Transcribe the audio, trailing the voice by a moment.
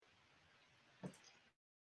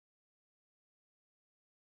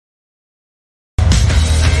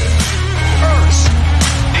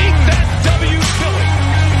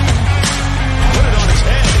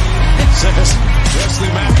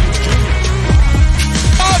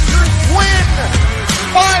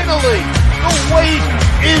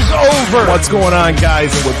over. What's going on,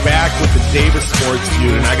 guys? And we're back with the Davis Sports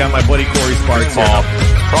Feud, and I got my buddy Corey Sparks here.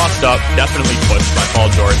 Crossed up, definitely pushed by Paul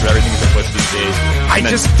George. Everything's a push these days. I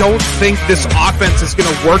just don't think this offense is going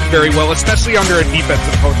to work very well, especially under a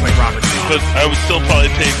defensive coach like Robert. But I would still probably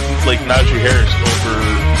take like Najee Harris over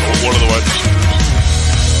one of the wide receivers.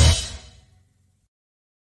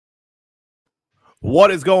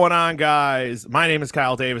 What is going on, guys? My name is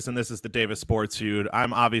Kyle Davis, and this is the Davis Sports Feud.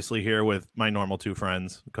 I'm obviously here with my normal two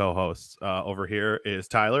friends, co-hosts. Over here is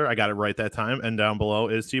Tyler. I got it right that time. And down below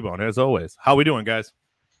is T-Bone, as always. How we doing, guys?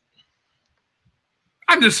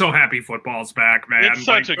 I'm just so happy football's back, man. It's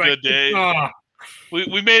such a good day.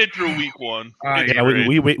 We made it through week one. Yeah,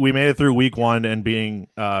 we made it through week one, and being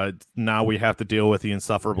now we have to deal with the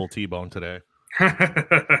insufferable T-Bone today.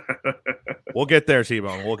 We'll get there,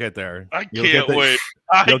 T-Bone. We'll get there. I can't wait.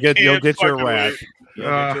 You'll get your wrath. You'll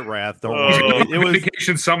get your wrath. Don't worry. It was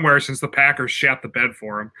vacation somewhere since the Packers shat the bed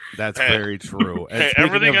for him. That's very true. And Hey,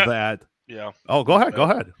 speaking of that, yeah. Oh, go ahead.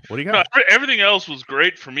 What do you got? Everything else was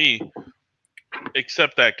great for me,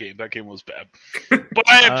 except that game. That game was bad. But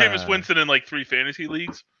I have Jameis Winston in like 3 fantasy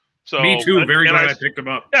leagues. So me too. Very glad I picked him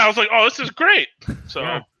up. Yeah, I was like, oh, this is great. So.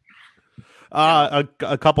 Yeah.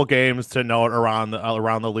 A couple games to note around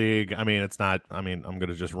the league. I mean, it's not. I mean, I'm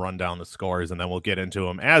gonna just run down the scores and then we'll get into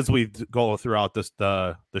them as we go throughout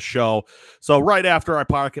the show. So right after our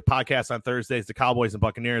podcast on Thursdays, the Cowboys and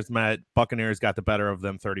Buccaneers met. Buccaneers got the better of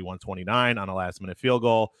them, 31-29 on a last-minute field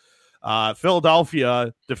goal.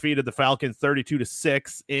 Philadelphia defeated the Falcons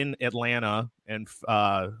 32-6 in Atlanta, and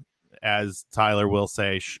as Tyler will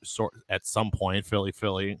say, at some point, Philly,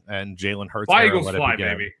 and Jalen Hurts. Fly Eagles fly,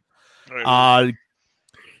 baby.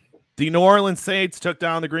 The New Orleans Saints took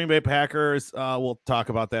down the Green Bay Packers. We'll talk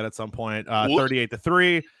about that at some point.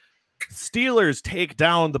 38-3. Steelers take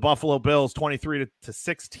down the Buffalo Bills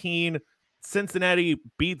 23-16. Cincinnati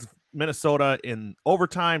beats Minnesota in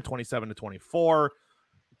overtime 27-24.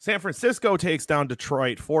 San Francisco takes down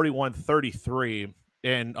Detroit 41-33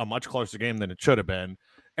 in a much closer game than it should have been.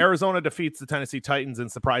 Arizona defeats the Tennessee Titans in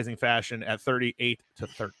surprising fashion at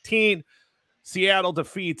 38-13. Seattle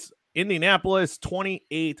defeats Indianapolis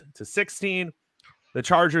 28-16. The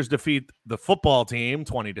Chargers defeat the football team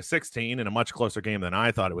 20-16 in a much closer game than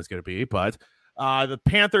I thought it was going to be. But the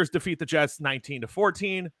Panthers defeat the Jets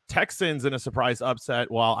 19-14. Texans in a surprise upset.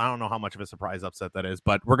 Well, I don't know how much of a surprise upset that is,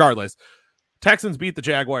 but regardless, Texans beat the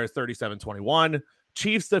Jaguars 37-21.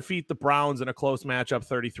 Chiefs defeat the Browns in a close matchup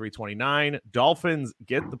 33-29. Dolphins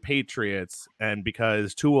get the Patriots, and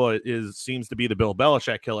because Tua seems to be the Bill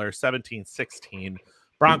Belichick killer, 17-16.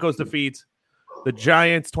 Broncos defeat the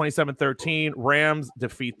Giants 27-13. Rams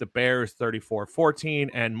defeat the Bears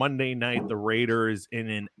 34-14. And Monday night, the Raiders in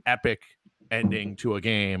an epic ending to a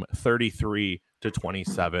game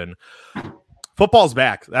 33-27. Football's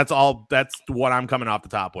back. That's all. That's what I'm coming off the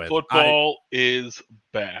top with. Football is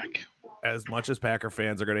back. As much as Packer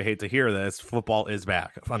fans are going to hate to hear this, football is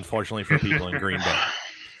back, unfortunately for people in Green Bay.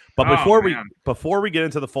 But before we get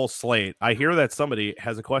into the full slate, I hear that somebody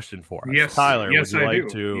has a question for us. Yes, Tyler, yes, would you I like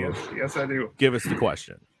do. to Yes, I do. give us the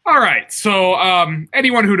question? All right. So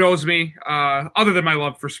anyone who knows me, other than my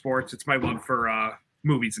love for sports, it's my love for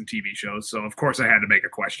movies and TV shows. So, of course, I had to make a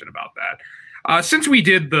question about that. Since we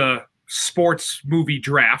did the sports movie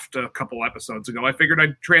draft a couple episodes ago, I figured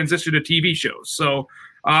I'd transition to TV shows. So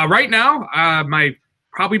right now, my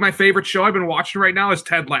favorite show I've been watching right now is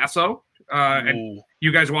Ted Lasso. And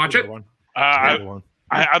you guys watch it? I'm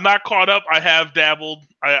not caught up. I have dabbled.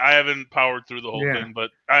 I haven't powered through the whole thing, but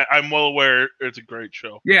I'm well aware it's a great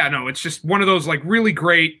show. Yeah, no, it's just one of those like really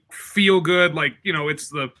great, feel good, like, you know, it's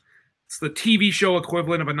the TV show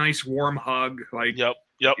equivalent of a nice warm hug. Like, yep.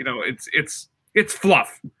 You know, it's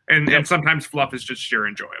fluff, and sometimes fluff is just sheer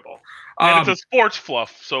enjoyable. And it's a sports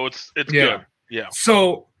fluff, so it's good. Yeah.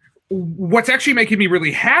 So what's actually making me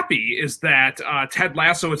really happy is that Ted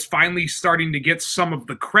Lasso is finally starting to get some of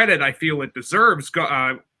the credit I feel it deserves.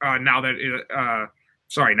 Now that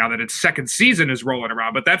its second season is rolling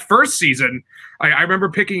around, but that first season, I remember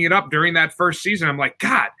picking it up during that first season. I'm like,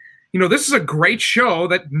 God, you know, this is a great show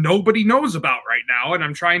that nobody knows about right now, and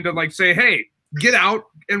I'm trying to like say, hey, get out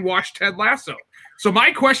and watch Ted Lasso. So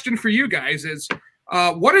my question for you guys is,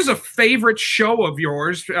 what is a favorite show of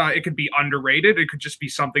yours? It could be underrated. It could just be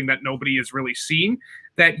something that nobody has really seen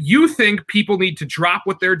that you think people need to drop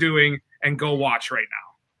what they're doing and go watch right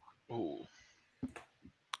now. Ooh.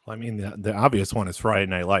 Well, I mean, the obvious one is Friday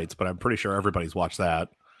Night Lights, but I'm pretty sure everybody's watched that.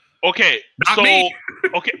 Okay. Not me.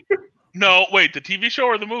 Okay. No, wait, the TV show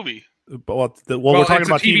or the movie? We're talking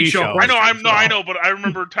about TV show. I know, but I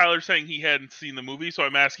remember Tyler saying he hadn't seen the movie, so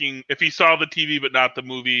I'm asking if he saw the TV but not the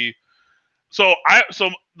movie. So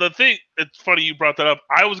the thing, it's funny you brought that up.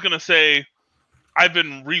 I was gonna say I've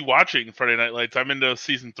been rewatching Friday Night Lights. I'm into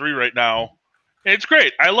season 3 right now. And it's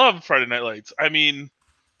great. I love Friday Night Lights. I mean,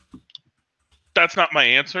 that's not my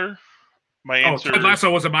answer. My answer. Ted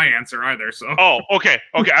Lasso wasn't my answer either. So. Oh, okay.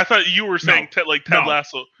 I thought you were saying Ted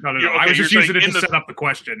Lasso. No. Okay, I was just using it to set up the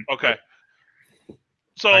question. Okay.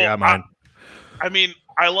 So I got mine. I mean,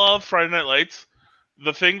 I love Friday Night Lights.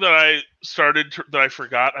 The thing that I that I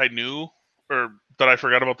forgot I knew, or that I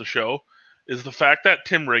forgot about the show, is the fact that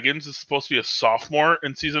Tim Riggins is supposed to be a sophomore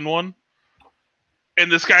in season 1,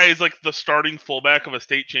 and this guy is like the starting fullback of a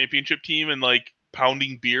state championship team and like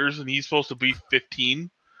pounding beers, and he's supposed to be 15.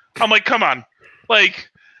 I'm like, come on, like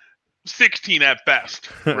 16 at best,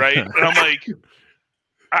 right? And I'm like,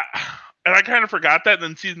 I kind of forgot that. And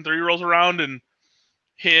then season 3 rolls around, and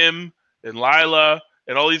him and Lila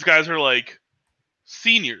and all these guys are like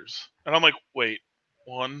seniors, and I'm like, wait,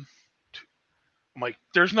 1, 2. I'm like,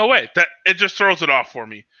 there's no way. That it just throws it off for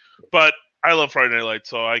me. But I love Friday Night Lights,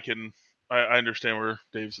 so I understand where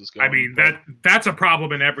Davis is going. I mean, that's a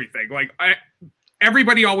problem in everything. Like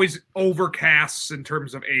everybody always overcasts in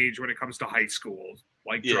terms of age when it comes to high school,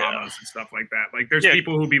 like dramas and stuff like that. Like there's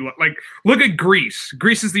people who be like, look at Grease.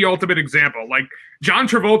 Grease is the ultimate example. Like John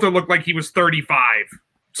Travolta looked like he was 35,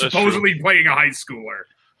 supposedly playing a high schooler.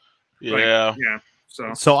 Yeah.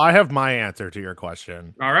 So I have my answer to your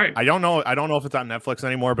question. All right. I don't know if it's on Netflix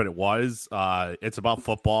anymore, but it was. It's about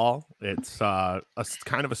football. It's a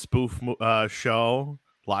kind of a spoof show.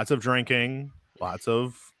 Lots of drinking. Lots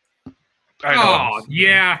of. I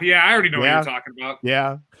already know what you're talking about.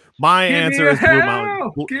 Yeah. My answer is Blue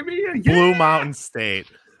Mountain. Blue Mountain State.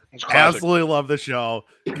 Absolutely love the show.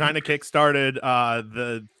 Kind of kickstarted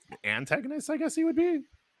the antagonist, I guess he would be.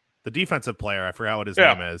 The defensive player, I forgot what his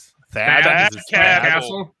name is. Thad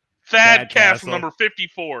Castle. Thad Castle, number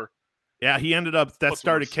 54. Yeah, he ended up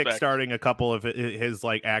started kickstarting a couple of his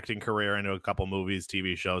like acting career into a couple movies,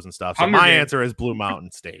 TV shows, and stuff. So my answer is Blue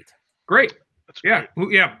Mountain State. Great.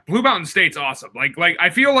 Blue Mountain State's awesome. Like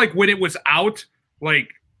I feel like when it was out, like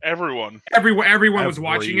everyone was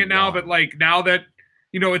watching it now, but like now that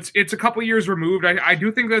it's a couple years removed, I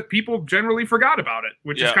do think that people generally forgot about it,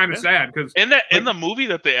 which is kind of sad because in the movie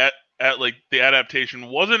that they like the adaptation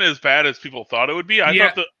wasn't as bad as people thought it would be. I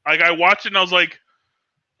thought that I watched it and I was like,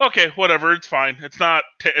 okay, whatever, it's fine. It's not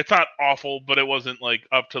awful, but it wasn't like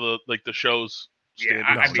up to the show's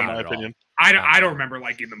standards, in my opinion. I don't remember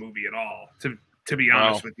liking the movie at all. To be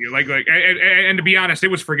honest with you, like and to be honest, it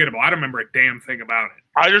was forgettable. I don't remember a damn thing about it.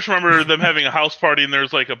 I just remember them having a house party and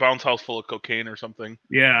there's like a bounce house full of cocaine or something.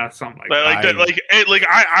 Yeah, something like that.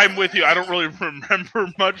 I'm with you. I don't really remember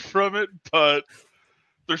much from it, but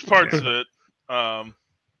there's parts of it. I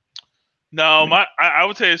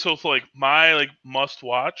would say so. Like my must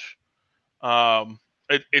watch.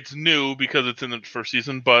 It's new because it's in the first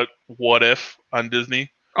season, but What If on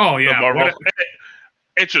Disney? Oh yeah,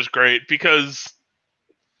 it's just great because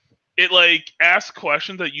it asks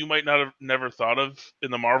questions that you might not have never thought of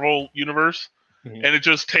in the Marvel universe, and it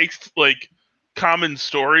just takes common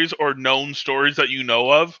stories or known stories that you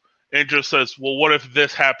know of, and it just says, well, what if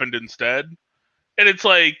this happened instead? And it's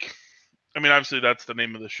like, I mean, obviously that's the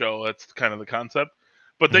name of the show, that's kind of the concept,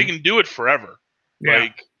 but they can do it forever. Yeah.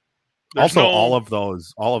 Also, all of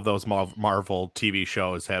those Marvel TV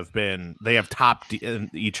shows have topped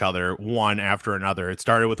each other one after another. It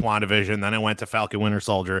started with WandaVision, then it went to Falcon Winter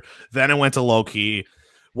Soldier, then it went to Loki.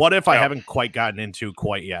 What If I haven't quite gotten into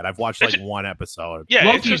quite yet. I've watched one episode. Yeah,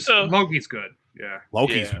 Loki's good. Yeah,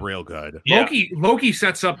 Loki's real good. Yeah. Loki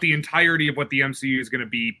sets up the entirety of what the MCU is going to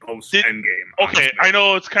be post Endgame. Okay, I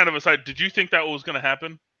know it's kind of aside. Did you think that was going to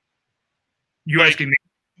happen? You asking me?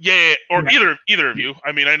 Yeah, or either of you.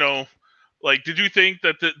 I mean, I know. Did you think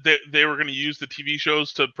that they were going to use the TV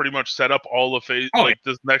shows to pretty much set up all the phase,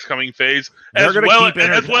 this next coming phase, as well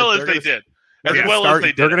as they did? They're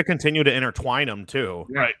going to continue to intertwine them too,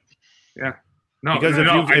 right? Yeah. No, because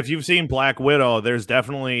if you've seen Black Widow, there's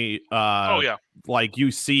definitely you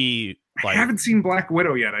see. I haven't seen Black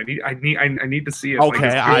Widow yet. I need to see it.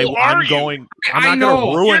 Okay, I'm not going to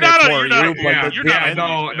ruin it for you. You're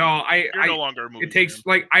no longer a movie. It takes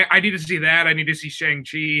I need to see that. I need to see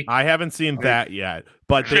Shang-Chi. I haven't seen that yet,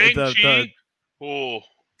 but the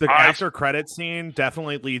after credit scene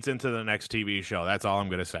definitely leads into the next TV show. That's all I'm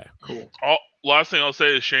going to say. Cool. Last thing I'll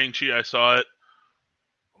say is Shang-Chi. I saw it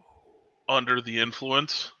under the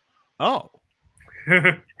influence. Oh,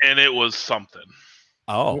 and it was something.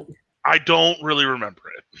 Oh. I don't really remember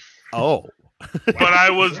it. Oh. But I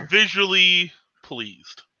was visually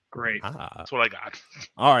pleased. Great. That's what I got.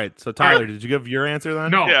 All right. So Tyler, did you give your answer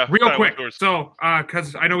then? No, Yeah, real quick. So,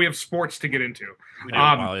 because I know we have sports to get into.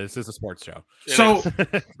 Well, this is a sports show.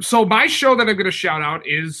 So my show that I'm going to shout out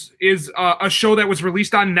is a show that was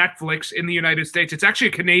released on Netflix in the United States. It's actually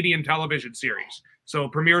a Canadian television series. So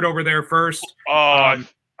premiered over there first. And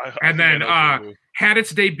then had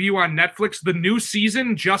its debut on Netflix. The new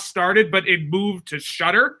season just started, but it moved to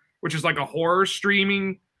Shudder, which is like a horror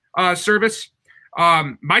streaming service.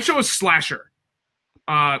 My show is Slasher.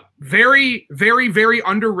 Very, very, very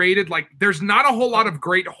underrated. Like, there's not a whole lot of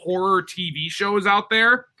great horror TV shows out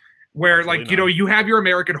there where, like, you have your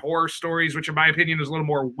American Horror Stories, which in my opinion is a little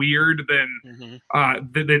more weird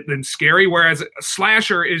than scary. Whereas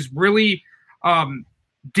Slasher is really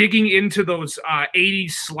digging into those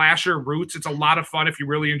 80s slasher roots. It's a lot of fun if you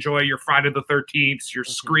really enjoy your Friday the 13th, your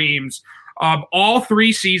Screams. All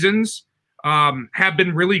 3 seasons have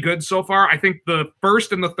been really good so far. I think the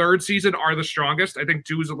first and the third season are the strongest. I think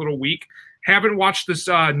 2 is a little weak. Haven't watched this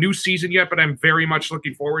new season yet, but I'm very much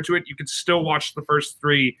looking forward to it. You can still watch the first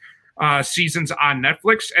 3 seasons on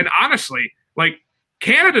Netflix. And honestly, like,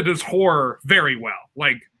 Canada does horror very well.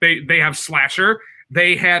 Like, they have Slasher.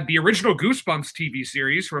 They had the original Goosebumps TV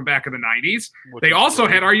series from back in the 90s. They also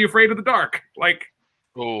had Are You Afraid of the Dark? Like,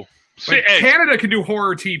 Canada can do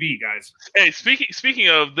horror TV, guys. Hey, speaking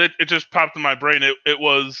of that, it just popped in my brain. It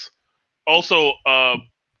was also a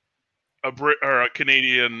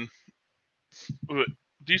Canadian. Do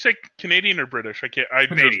you say Canadian or British? I can't.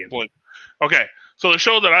 Canadian. Okay, so the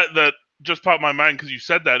show that just popped in my mind because you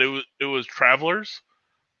said that it was Travelers,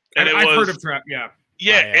 and I've heard of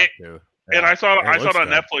and I saw it on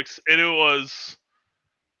Netflix, and it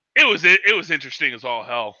was interesting as all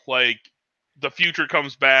hell. Like, the future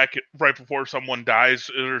comes back right before someone dies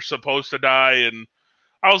or supposed to die, and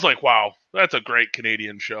I was like, wow, that's a great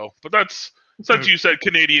Canadian show. But that's, since you said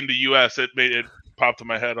Canadian to US, it popped in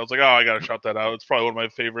my head. I was like, oh, I gotta shout that out. It's probably one of my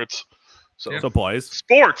favorites. So boys,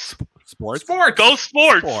 sports. Go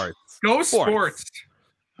sports. Go sports.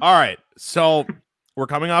 All right, so we're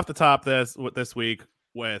coming off the top this week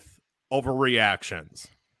with overreactions.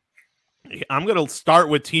 I'm going to start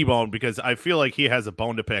with T-Bone because I feel like he has a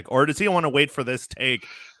bone to pick. Or does he want to wait for this take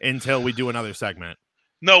until we do another segment?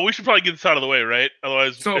 No, we should probably get this out of the way, right?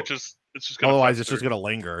 Otherwise, it's just going to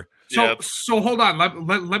linger. So hold on.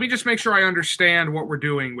 Let me just make sure I understand what we're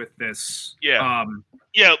doing with this. Yeah.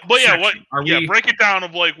 Break it down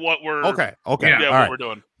of like what we're okay. Yeah, we're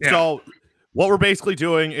doing. Yeah. So what we're basically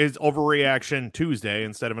doing is Overreaction Tuesday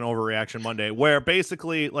instead of an Overreaction Monday, where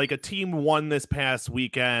basically like a team won this past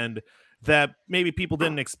weekend that maybe people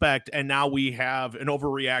didn't expect, and now we have an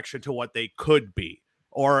overreaction to what they could be,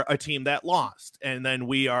 or a team that lost, and then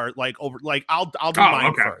we are like I'll do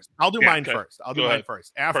mine first. I'll do mine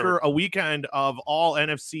first. After a weekend of all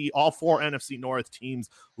 4 NFC North teams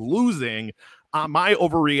losing, my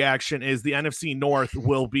overreaction is the NFC North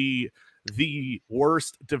will be the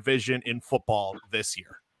worst division in football this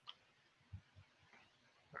year.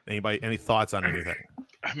 Anybody, any thoughts on anything?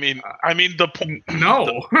 I mean,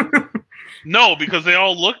 no, no, because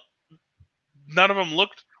none of them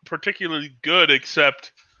looked particularly good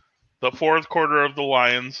except the fourth quarter of the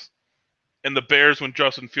Lions and the Bears when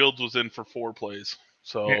Justin Fields was in for 4 plays.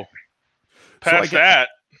 So past that.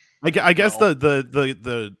 I guess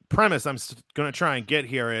the premise I'm going to try and get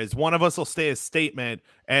here is one of us will say a statement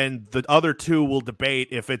and the other 2 will debate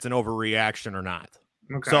if it's an overreaction or not.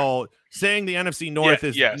 Okay. So saying the NFC North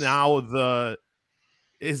is now the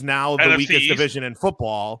weakest division in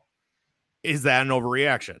football, is that an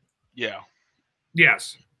overreaction? Yeah.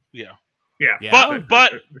 Yes. Yeah.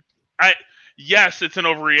 But yes, it's an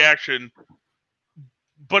overreaction.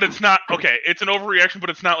 But it's not okay. It's an overreaction, but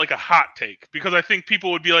it's not like a hot take because I think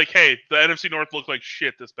people would be like, "Hey, the NFC North looked like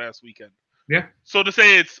shit this past weekend." Yeah. So to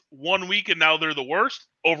say it's 1 week and now they're the worst,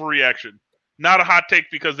 overreaction, not a hot take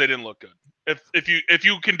because they didn't look good. If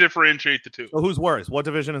you can differentiate the 2. So who's worse? What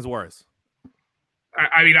division is worse?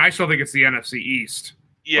 I mean, I still think it's the NFC East.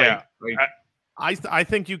 Yeah. I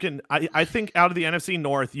think you can. I think out of the NFC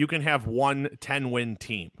North, you can have one 10-win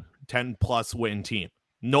team, 10+ win team.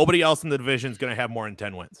 Nobody else in the division is going to have more than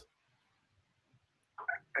 10 wins.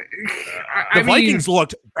 The Vikings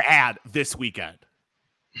looked bad this weekend.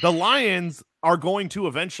 The Lions are going to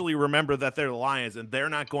eventually remember that they're the Lions, and they're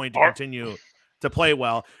not going to continue to play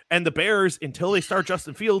well. And the Bears, until they start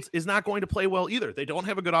Justin Fields, is not going to play well either. They don't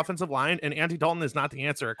have a good offensive line, and Andy Dalton is not the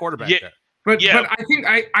answer at quarterback there. But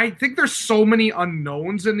I think there's so many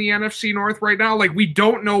unknowns in the NFC North right now. Like, we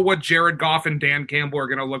don't know what Jared Goff and Dan Campbell are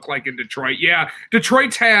going to look like in Detroit. Yeah,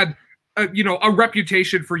 Detroit's had a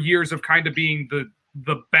reputation for years of kind of being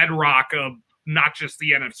the bedrock not just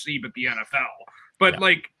the NFC, but the NFL. But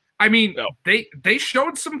I mean, they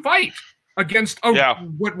showed some fight against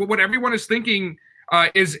what everyone is thinking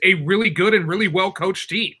is a really good and really well coached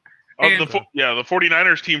team. And, the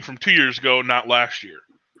 49ers team from 2 years ago, not last year.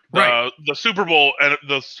 The Super Bowl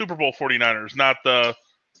 49ers, not the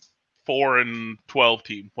 4-12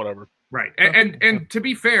 team, whatever. Right. And to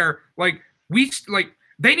be fair,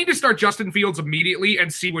 they need to start Justin Fields immediately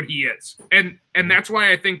and see what he is. And that's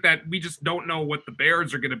why I think that we just don't know what the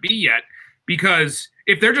Bears are going to be yet, because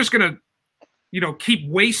if they're just going to, keep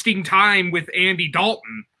wasting time with Andy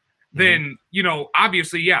Dalton, then,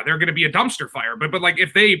 obviously, they're going to be a dumpster fire. But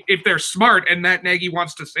if they're smart and Matt Nagy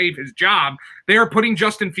wants to save his job, they are putting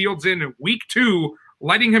Justin Fields in week 2,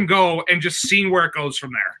 letting him go and just seeing where it goes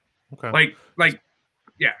from there. Okay.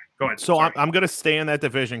 Go ahead. So I'm going to stay in that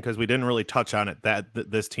division because we didn't really touch on it,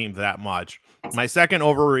 this team that much. My second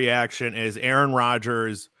overreaction is Aaron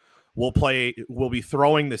Rodgers will be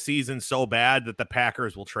throwing the season so bad that the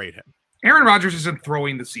Packers will trade him. Aaron Rodgers isn't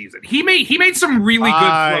throwing the season. He made some really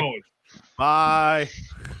good throws. Bye,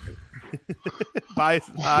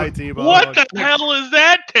 Tebow. What the hell is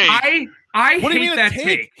that take? I hate that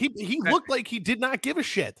take. He looked like he did not give a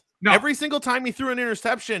shit. No. Every single time he threw an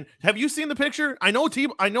interception. Have you seen the picture? I know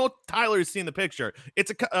Tyler's seen the picture.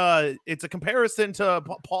 It's a comparison to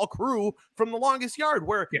Paul Crewe from The Longest Yard,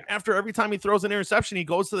 where after every time he throws an interception, he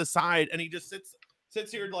goes to the side and he just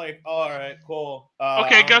sits here like, all right, cool.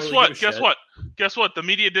 Okay, guess what? The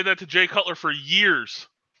media did that to Jay Cutler for years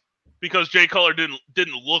because Jay Cutler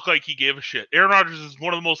didn't look like he gave a shit. Aaron Rodgers is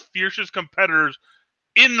one of the most fiercest competitors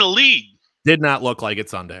in the league. Did not look like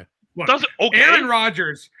it Sunday. Look, Aaron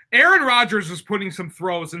Rodgers was putting some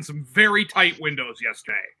throws in some very tight windows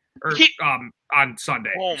yesterday, on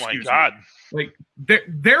Sunday. Oh my God!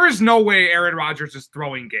 There is no way Aaron Rodgers is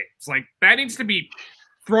throwing games. That needs to be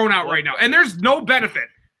thrown out right now, and there's no benefit,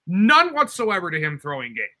 none whatsoever, to him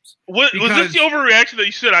throwing games. Was this the overreaction that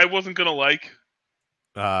you said I wasn't gonna like?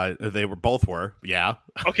 They both were. Yeah.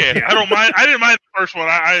 Okay. Yeah. I don't mind. I didn't mind the first one.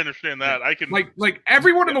 I understand that. I can like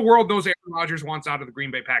everyone in the world knows Aaron Rodgers wants out of the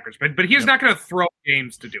Green Bay Packers, but he's not going to throw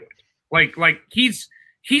games to do it. Like he's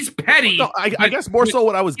petty. No, I guess more so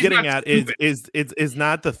what I was getting at is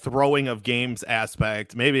not the throwing of games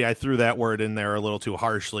aspect. Maybe I threw that word in there a little too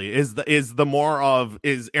harshly. Is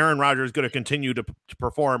Aaron Rodgers going to continue to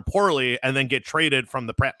perform poorly and then get traded from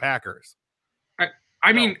the Packers?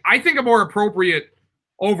 I mean, I think a more appropriate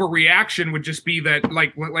overreaction would just be that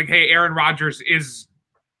hey, Aaron Rodgers is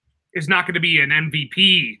not going to be an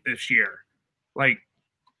MVP this year.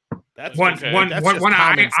 That's I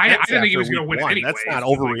didn't think he was going to win anyway. That's not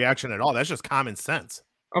overreaction at all. That's just common sense.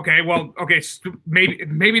 Okay,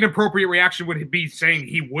 maybe an appropriate reaction would be saying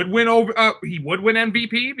he would win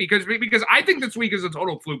MVP because I think this week is a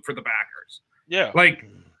total fluke for the Packers. Yeah.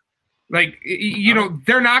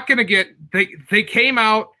 They're not going to get they came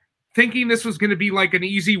out thinking this was going to be like an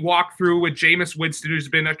easy walkthrough with Jameis Winston, who's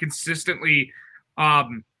been a consistently,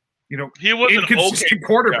 he was inconsistent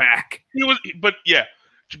quarterback. He was, but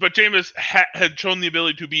Jameis had shown the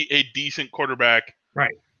ability to be a decent quarterback.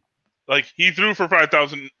 Right. He threw for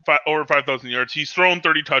over 5,000 yards. He's thrown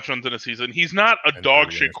 30 touchdowns in a season. He's not a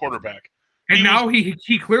dog shit quarterback. And now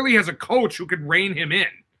he clearly has a coach who could rein him in.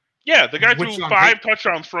 Yeah, the guy threw 5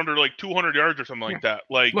 touchdowns for under 200 yards or something like that.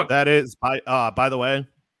 Look, that is by the way,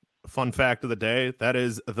 fun fact of the day, that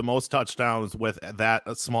is the most touchdowns with that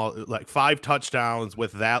small, 5 touchdowns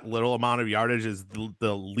with that little amount of yardage is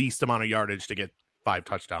the least amount of yardage to get 5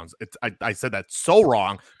 touchdowns. I said that so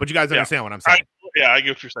wrong, but you guys understand what I'm saying. I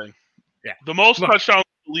get what you're saying. Yeah. The most touchdowns,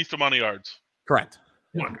 the least amount of yards. Correct.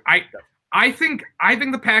 Look, I think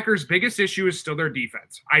the Packers' biggest issue is still their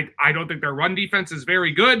defense. I don't think their run defense is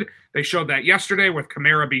very good. They showed that yesterday with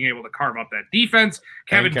Kamara being able to carve up that defense.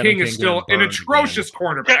 Kevin King is still an atrocious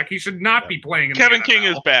quarterback. He should not be playing in Kevin King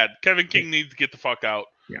is bad. Kevin King needs to get the fuck out.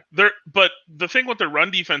 Yeah. But the thing with their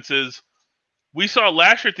run defense is, we saw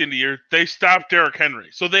last year at the end of the year, they stopped Derrick Henry.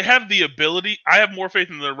 So they have the ability. I have more faith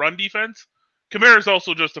in their run defense. Kamara is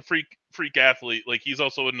also just a freak athlete. He's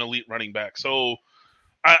also an elite running back. So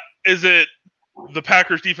is it the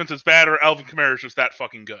Packers defense is bad or Alvin Kamara is just that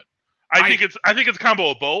fucking good? I think it's a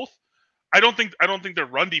combo of both. I don't think their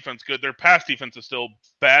run defense good. Their pass defense is still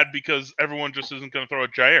bad because everyone just isn't going to throw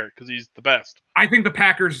at Jair because he's the best. I think the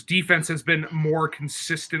Packers defense has been more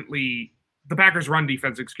consistently. The Packers run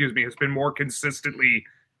defense, has been more consistently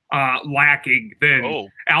lacking than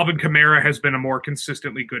Alvin Kamara has been a more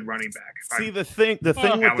consistently good running back. See, the thing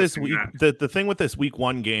with this week, the thing with this week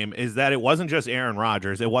 1 game is that it wasn't just Aaron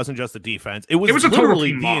Rodgers. It wasn't just the defense. It was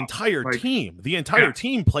literally the entire team. The entire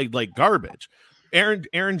team played like garbage.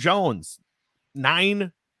 Aaron Jones,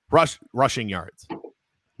 9 rushing yards.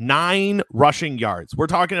 9 rushing yards. We're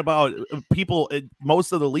talking about people.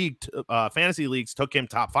 Most of the league, fantasy leagues, took him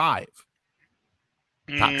top 5,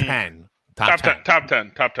 top 10, top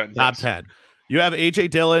 10. You have AJ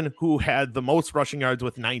Dillon, who had the most rushing yards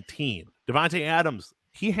with 19. Devontae Adams,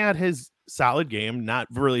 he had his solid game, not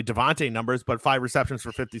really Devontae numbers, but 5 receptions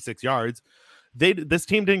for 56 yards. This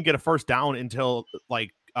team didn't get a first down until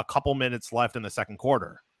like a couple minutes left in the second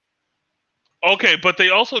quarter. Okay, but they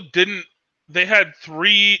also didn't. They had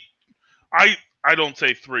 3. I don't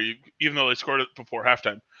say 3, even though they scored it before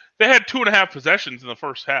halftime. They had 2.5 possessions in the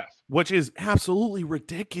first half, which is absolutely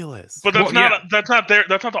ridiculous. But that's not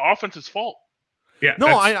the offense's fault. Yeah,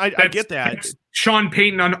 no, I get that. Sean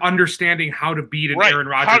Payton understanding how to beat an Aaron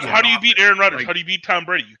Rodgers. How do you beat Aaron Rodgers? How do you beat Tom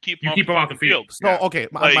Brady? You keep him off the field. So okay,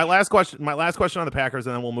 my last question on the Packers,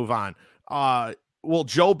 and then we'll move on. Will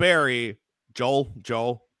Joe Barry, Joel,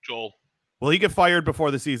 will he get fired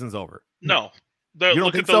before the season's over? No.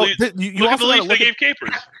 Look at the leash they gave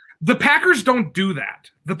Capers. The Packers don't do that.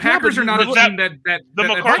 The Packers are not a team that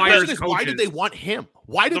fires coaches. Why did they want him?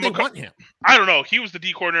 Why did they want him? I don't know. He was the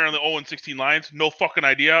D coordinator on the 0-16 Lions. No fucking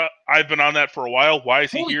idea. I've been on that for a while. Why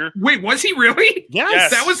is he here? Wait, was he really?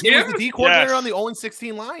 Yes. That was him? He was the D coordinator on the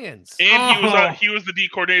 0-16 Lions. And he was the D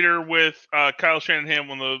coordinator with Kyle Shanahan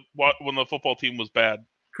when the football team was bad.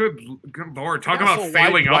 Good Lord. Talk about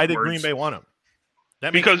failing upwards. Why did Green Bay want him?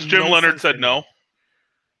 Because Jim Leonard said no.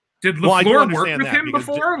 Did LaFleur work with him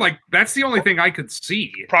before? Like, that's the only thing I could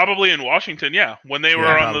see. Probably in Washington, yeah. When they were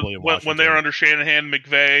when they were under Shanahan,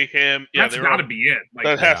 McVay, him. Yeah, that's got to be it. Like,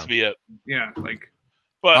 that has to be it. Yeah, like.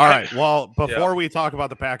 But all right. Well, before we talk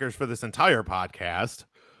about the Packers for this entire podcast,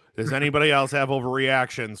 does anybody else have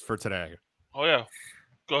overreactions for today? Oh yeah,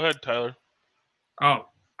 go ahead, Tyler. Oh,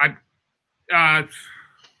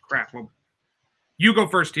 crap. Well, you go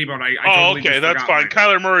first, T-Bone. Okay, that's fine.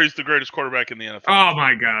 Kyler Murray's the greatest quarterback in the NFL. Oh,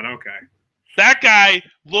 my God. Okay. That guy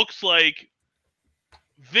looks like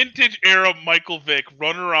vintage era Michael Vick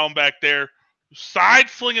running around back there,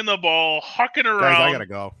 side slinging the ball, hucking around.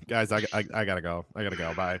 Guys, I gotta go. I gotta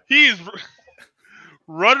go. Bye. He's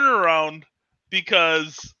running around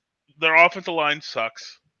because their offensive line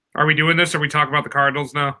sucks. Are we doing this? Or are we talking about the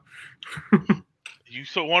Cardinals now?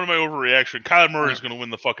 So one of my overreaction. Kyler Murray is going to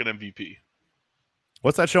win the fucking MVP.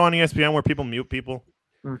 What's that show on ESPN where people mute people?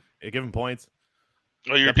 They give them points.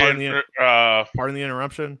 Oh, you're pardon the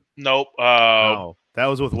interruption? Nope. No, that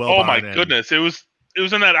was with Will. Oh my goodness, it was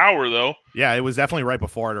in that hour though. Yeah, it was definitely right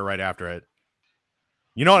before it or right after it.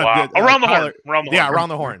 You know what? Wow. Around the horn. Around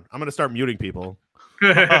the horn. I'm gonna start muting people.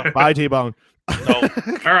 Bye, T-Bone. No.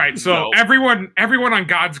 All right, so everyone on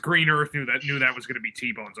God's green earth knew that was going to be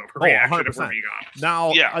T-Bone's overreaction. If we're being honest.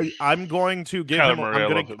 Now, I'm going to give him.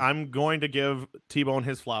 I'm going to give T-Bone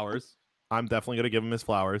his flowers. I'm definitely going to give him his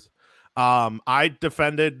flowers. I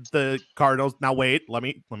defended the Cardinals. Now, wait. Let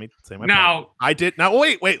me say my part. I did. Now,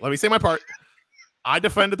 wait. Let me say my part. I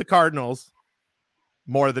defended the Cardinals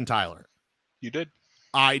more than Tyler. You did.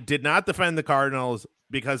 I did not defend the Cardinals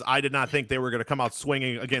because I did not think they were going to come out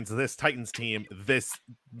swinging against this Titans team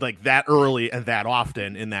that early and that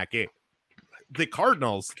often in that game. The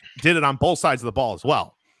Cardinals did it on both sides of the ball as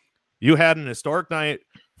well. You had an historic night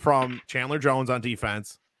from Chandler Jones on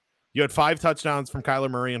defense. You had 5 touchdowns from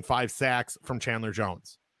Kyler Murray and 5 sacks from Chandler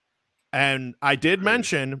Jones. And I did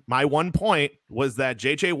mention my one point was that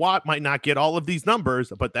J.J. Watt might not get all of these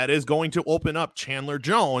numbers, but that is going to open up Chandler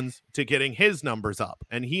Jones to getting his numbers up.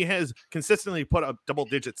 And he has consistently put up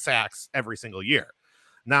double-digit sacks every single year.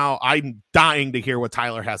 Now, I'm dying to hear what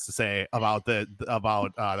Tyler has to say about the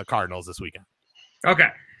Cardinals this weekend. Okay.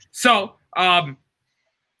 So, I'm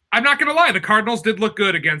not going to lie. The Cardinals did look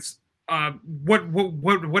good against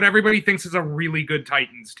what everybody thinks is a really good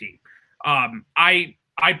Titans team.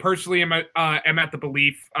 I personally am at the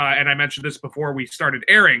belief, and I mentioned this before we started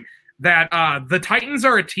airing, that the Titans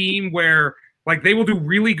are a team where like they will do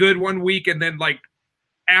really good one week and then like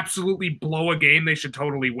absolutely blow a game they should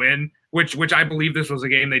totally win, which I believe this was a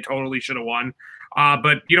game they totally should have won.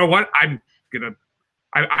 But you know what? I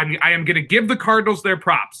am gonna give the Cardinals their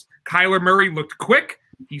props. Kyler Murray looked quick.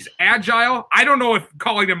 He's agile. I don't know if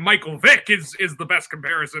calling him Michael Vick is the best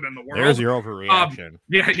comparison in the world. There's your overreaction.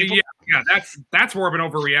 Yeah. That's more of an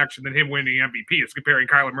overreaction than him winning MVP. Is comparing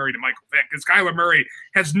Kyler Murray to Michael Vick, because Kyler Murray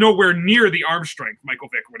has nowhere near the arm strength Michael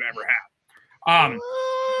Vick would ever have.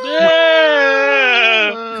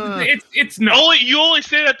 It's no. You only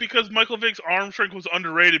say that because Michael Vick's arm strength was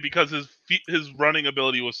underrated because his running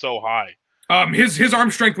ability was so high. His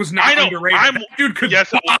arm strength was not underrated. That dude could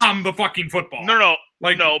bomb the fucking football. No,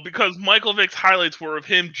 because Michael Vick's highlights were of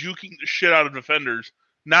him juking the shit out of defenders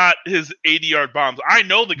not his 80-yard bombs. I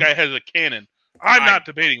know the guy has a cannon. I'm not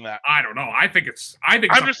debating that. I don't know. I'm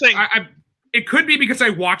just saying. It could be because I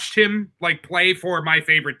watched him like play for my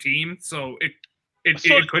favorite team, so it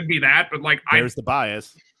could be that. But like, there's the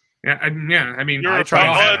bias. Yeah, I mean, that's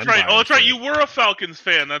right. You were a Falcons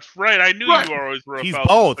fan. That's right. I knew you always were a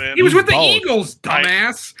Falcons fan. He was with the Eagles,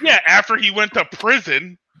 dumbass. After he went to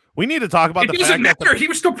prison. We need to talk about the fact that he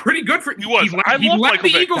was still pretty good for. He was. He let the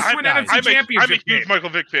Eagles win NFC Championship. I'm a huge Michael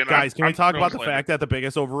Vick fan. Guys, can we talk about the fact that the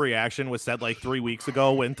biggest overreaction was said like 3 weeks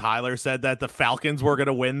ago when Tyler said that the Falcons were going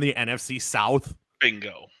to win the NFC South?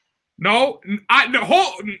 Bingo. No. You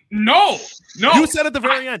said at the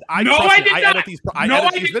very end. I did not. Edit these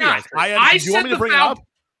videos. I said the Falcons.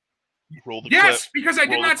 Yes, because I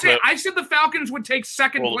did not say it. I said the Falcons would take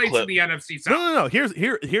second place in the NFC South. No.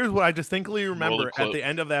 Here's what I distinctly remember at the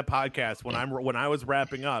end of that podcast when I was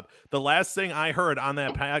wrapping up. The last thing I heard on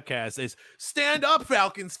that podcast is "Stand up,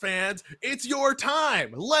 Falcons fans! It's your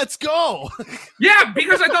time. Let's go." Yeah,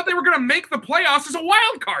 because I thought they were going to make the playoffs as a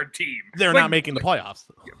wild card team. They're not making the playoffs.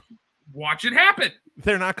 Watch it happen.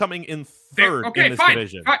 They're not coming in third in this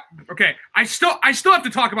division. Fine. Okay, I still have to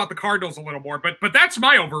talk about the Cardinals a little more, but that's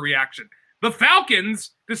my overreaction. The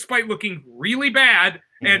Falcons, despite looking really bad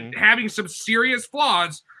and having some serious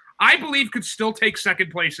flaws, I believe could still take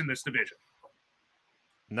second place in this division.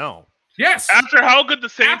 No. Yes. After how good the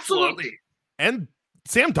Saints looked. And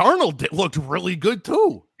Sam Darnold looked really good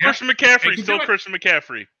too. Yeah. Christian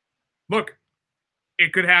McCaffrey. Look,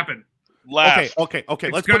 it could happen. Okay.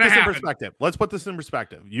 Let's put this in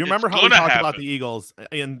perspective. You remember how we talked about the Eagles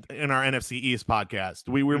in our NFC East podcast?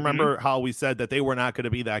 We remember how we said that they were not going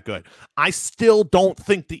to be that good. I still don't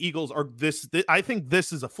think the Eagles are this. I think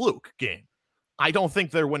this is a fluke game. I don't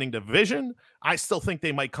think they're winning division. I still think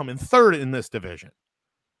they might come in third in this division.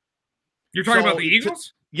 You're talking about the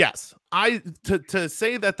Eagles? Yes. To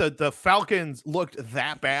say that the Falcons looked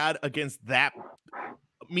that bad against that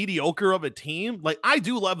mediocre of a team, like, I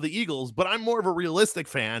do love the Eagles, but I'm more of a realistic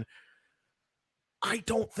fan. I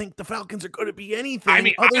don't think the Falcons are going to be anything. I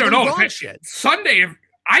mean, I don't know. I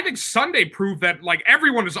think Sunday proved that like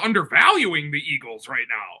everyone is undervaluing the Eagles right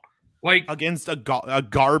now. Like against a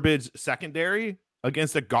garbage secondary,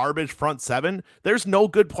 against a garbage front seven. There's no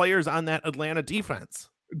good players on that Atlanta defense.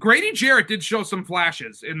 Grady Jarrett did show some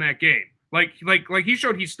flashes in that game. Like he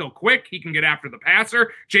showed he's still quick. He can get after the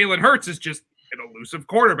passer. Jalen Hurts is just an elusive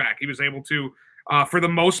quarterback. He was able to, for the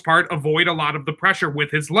most part, avoid a lot of the pressure with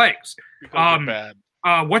his legs.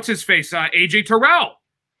 What's his face? AJ Terrell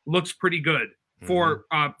looks pretty good for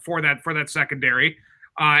that secondary.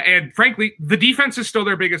 And frankly, the defense is still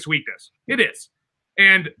their biggest weakness. It is.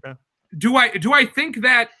 And do I think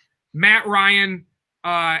that Matt Ryan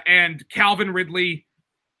and Calvin Ridley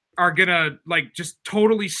are gonna like just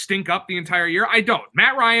totally stink up the entire year? I don't.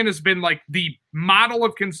 Matt Ryan has been like the model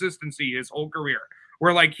of consistency his whole career,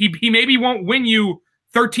 where like he maybe won't win you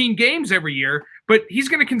 13 games every year, but he's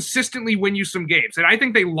going to consistently win you some games. And I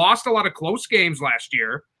think they lost a lot of close games last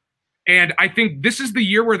year. And I think this is the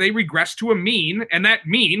year where they regress to a mean, and that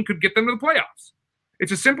mean could get them to the playoffs.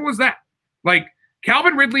 It's as simple as that. Like,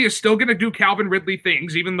 Calvin Ridley is still going to do Calvin Ridley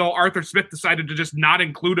things, even though Arthur Smith decided to just not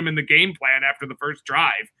include him in the game plan after the first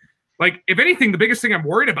drive. Like, if anything, the biggest thing I'm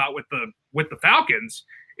worried about with the Falcons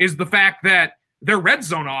is the fact that their red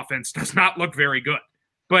zone offense does not look very good.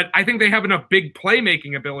 But I think they have enough big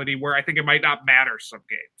playmaking ability where I think it might not matter some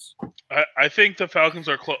games. I think the Falcons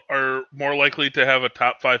are more likely to have a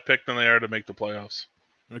top 5 pick than they are to make the playoffs.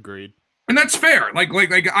 Agreed. And that's fair. Like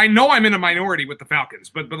I know I'm in a minority with the Falcons,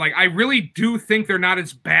 but like I really do think they're not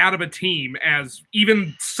as bad of a team as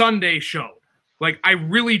even Sunday showed. Like I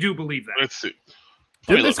really do believe that. Let's see.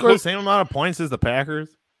 Did they score the same amount of points as the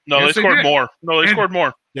Packers? No, yes, they scored more. No, they scored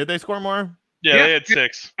more. Did they score more? Yeah, they had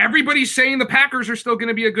 6. Everybody's saying the Packers are still going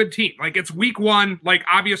to be a good team. Like, it's week 1. Like,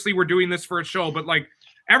 obviously, we're doing this for a show, but, like,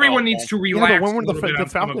 everyone needs to relax. Yeah, but when the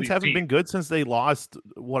Falcons haven't been good since they lost,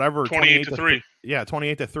 28-3. Yeah,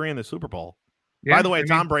 28-3 in the Super Bowl. Yeah, by the way,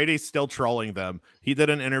 Tom Brady's still trolling them. He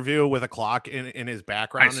did an interview with a clock in his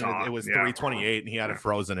background, and it was 3:28, and he had it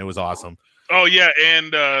frozen. It was awesome. Oh, yeah,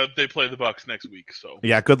 and they play the Bucs next week. So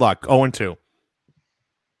yeah, good luck. 0-2.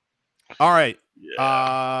 All right.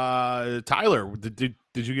 Yeah. Tyler, did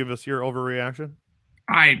you give us your overreaction?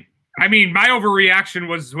 I mean, my overreaction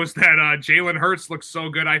was that Jalen Hurts looks so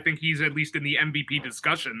good. I think he's at least in the MVP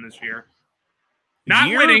discussion this year. Not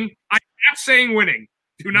winning. I'm not saying winning.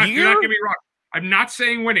 Do not get me wrong. I'm not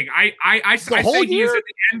saying winning. I say he is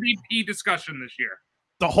in the MVP discussion this year.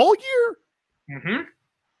 The whole year? Mm-hmm.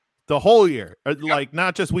 The whole year. Like,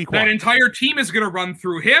 not just week 1. That entire team is going to run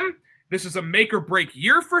through him. This is a make or break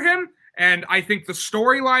year for him. And I think the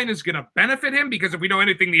storyline is going to benefit him because if we know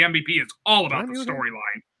anything, the MVP is all about the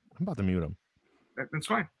storyline. I'm about to mute him. That's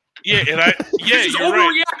fine. Yeah, and you're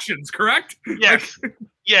overreactions, right. Correct? Yes.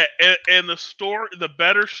 And the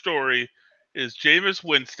better story is Jameis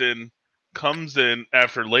Winston comes in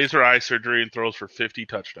after laser eye surgery and throws for 50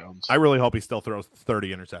 touchdowns. I really hope he still throws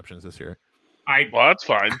 30 interceptions this year. Well, that's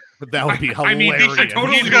fine. But that would be hilarious. I mean, I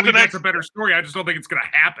totally believe that's a better story. I just don't think it's going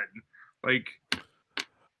to happen. Like,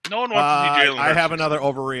 no one wants to see Jalen Hurts. I have another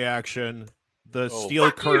overreaction. The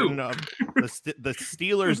steel curtain of the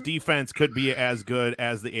Steelers defense could be as good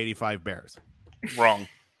as the 85 Bears. Wrong.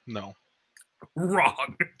 No.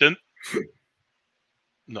 Wrong.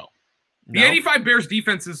 No. The 85 Bears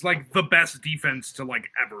defense is like the best defense to like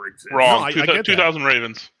ever exist. Wrong. No, I 2000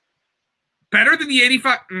 Ravens. Better than the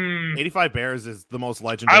 85. 85 Bears is the most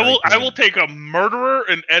legendary. I will take a murderer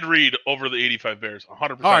and Ed Reed over the 85 Bears.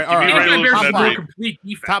 100%. All right. 85 Bears is more complete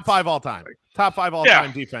defense. Top 5 all time. Top 5 all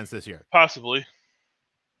time defense this year. Possibly.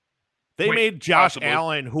 They made Josh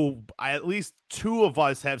Allen, who at least 2 of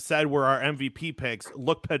us have said were our MVP picks,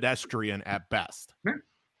 look pedestrian at best. Yeah.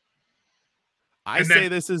 I say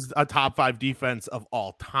this is a top 5 defense of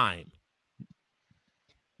all time.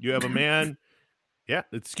 You have a man. Yeah,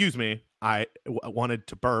 excuse me. I wanted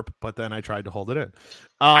to burp, but then I tried to hold it in.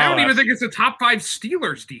 I don't even think it's a top 5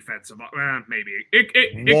 Steelers defense. Maybe it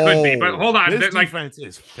could be, but hold on. This defense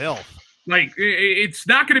is filth. Like, it's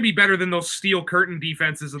not going to be better than those steel curtain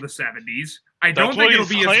defenses of the 70s. I don't think it'll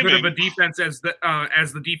be as good of a defense as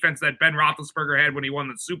the defense that Ben Roethlisberger had when he won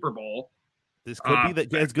the Super Bowl. This could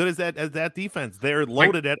be as good as that defense. They're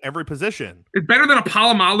loaded at every position. It's better than a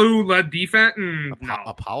Palomalu-led defense.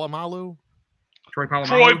 A Palomalu?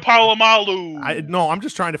 Troy Polamalu. I'm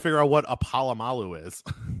just trying to figure out what a Palomalu is.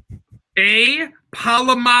 A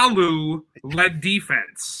Polamalu-led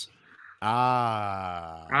defense.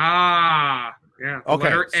 Yeah.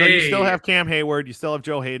 Okay. So you still have Cam Hayward. You still have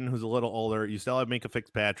Joe Hayden, who's a little older. You still have Minka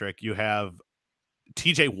Fitzpatrick. You have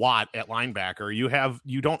TJ Watt at linebacker. You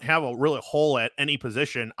don't have a really hole at any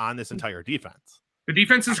position on this entire defense. The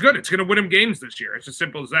defense is good. It's going to win them games this year. It's as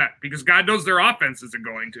simple as that. Because God knows their offense isn't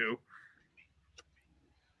going to.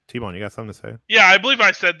 T-Bone, you got something to say? Yeah, I believe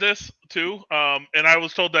I said this too. And I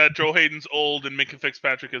was told that Joe Hayden's old and Minka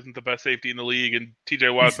Fitzpatrick isn't the best safety in the league, and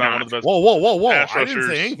TJ Watt's not one of the best. Whoa! I didn't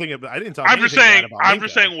say anything about. I didn't talk. I'm just saying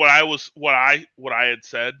what I had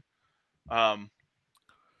said. Are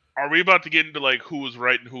we about to get into like who was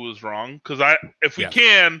right and who was wrong? Because if we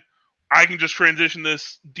can, I can just transition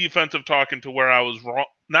this defensive talk into where I was wrong.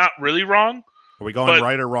 Not really wrong. Are we going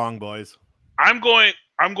right or wrong, boys? I'm going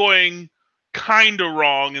kind of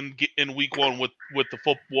wrong in week 1 with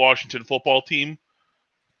the Washington football team,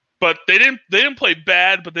 but they didn't play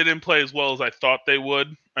bad, but they didn't play as well as I thought they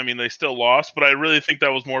would. I mean, they still lost, but I really think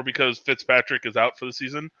that was more because Fitzpatrick is out for the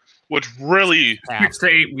season, which really 6 to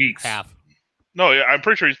 8 weeks. Half. No, yeah, I'm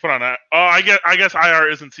pretty sure he's put on that. Oh, I guess IR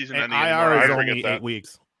isn't season ending anymore. IR is only 8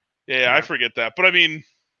 weeks. Yeah, I forget that, but I mean,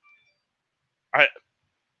 I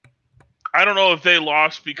don't know if they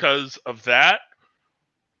lost because of that.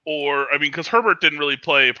 Or, I mean, because Herbert didn't really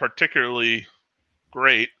play particularly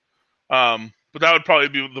great. But that would probably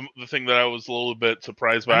be the thing that I was a little bit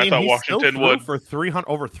surprised by. I thought Washington would. For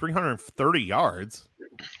over 330 yards.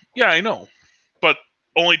 Yeah, I know. But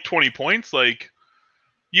only 20 points? Like,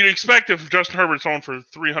 you'd expect if Justin Herbert's on for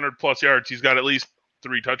 300-plus yards, he's got at least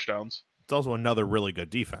 3 touchdowns. It's also another really good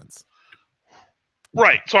defense.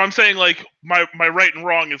 Right. So I'm saying, like, my right and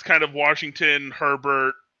wrong is kind of Washington,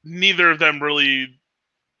 Herbert. Neither of them really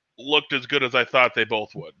looked as good as I thought they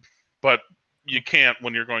both would, but you can't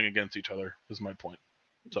when you're going against each other is my point.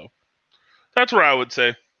 So that's where I would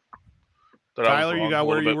say that Tyler, you got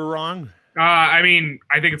where you were wrong. I mean,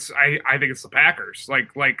 I think it's the Packers.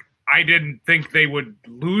 Like I didn't think they would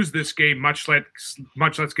lose this game, much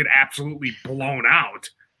less get absolutely blown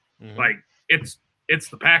out. Mm-hmm. Like it's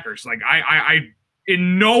the Packers. Like I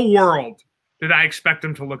in no world did I expect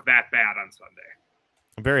them to look that bad on Sunday.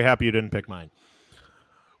 I'm very happy you didn't pick mine.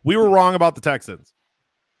 We were wrong about the Texans.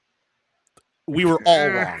 We were all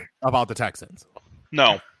wrong about the Texans.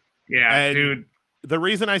 No. Yeah, and dude. The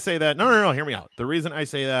reason I say that, no, hear me out. The reason I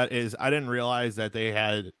say that is I didn't realize that they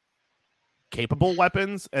had capable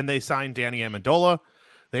weapons, and they signed Danny Amendola.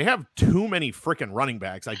 They have too many freaking running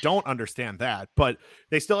backs. I don't understand that, but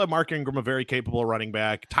they still have Mark Ingram, a very capable running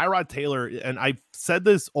back. Tyrod Taylor, and I've said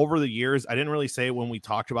this over the years. I didn't really say it when we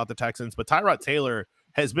talked about the Texans, but Tyrod Taylor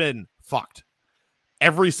has been fucked.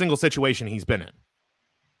 Every single situation he's been in.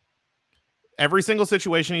 Every single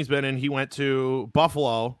situation he's been in, he went to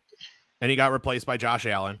Buffalo and he got replaced by Josh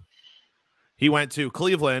Allen. He went to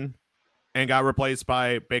Cleveland and got replaced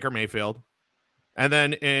by Baker Mayfield. And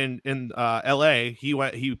then in LA,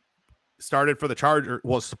 he started for the Chargers,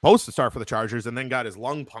 was supposed to start for the Chargers, and then got his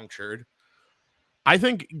lung punctured. I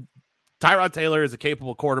think Tyrod Taylor is a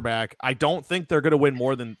capable quarterback. I don't think they're going to win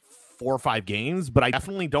more than 4 or 5 games, but I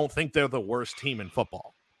definitely don't think they're the worst team in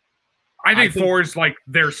football. I think 4 is like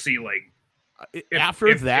their ceiling.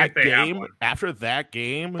 After that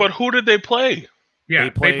game. But who did they play? Yeah,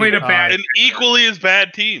 they played a bad, an equally as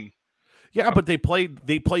bad team. Yeah, but they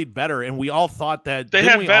played better, and we all thought that.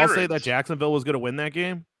 Didn't we all say that Jacksonville was going to win that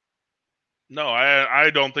game? No,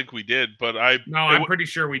 I don't think we did, but I'm pretty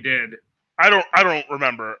sure we did. I don't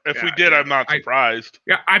remember. If we did, I'm not surprised.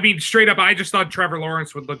 I mean, straight up, I just thought Trevor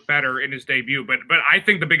Lawrence would look better in his debut, but I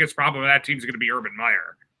think the biggest problem with that team is going to be Urban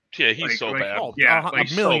Meyer. Yeah, he's so bad. Oh, yeah,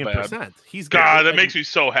 like, a million so percent. He's God, that makes me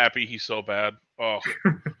so happy. He's so bad. Oh,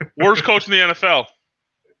 worst coach in the NFL.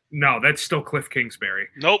 No, that's still Cliff Kingsbury.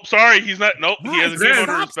 Nope, sorry, he's not. Nope, he has a game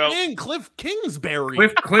under his belt. Cliff Kingsbury.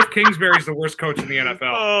 Cliff Kingsbury is the worst coach in the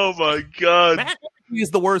NFL. Oh my God, Matt Nagy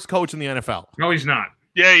is the worst coach in the NFL. No, he's not.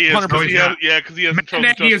 Yeah, he is. Because he hasn't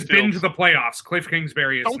Matt Nagy has been to the playoffs. Cliff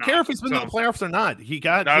Kingsbury is. Don't care if he's been to the playoffs or not. He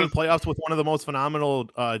got to the playoffs with one of the most phenomenal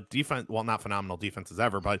defense. Well, not phenomenal defenses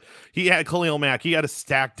ever, but he had Khalil Mack. He had a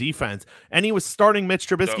stacked defense, and he was starting Mitch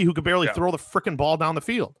Trubisky, who could barely throw the freaking ball down the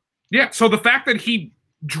field. Yeah. So the fact that he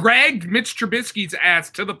dragged Mitch Trubisky's ass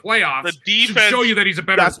to the playoffs should show you that he's a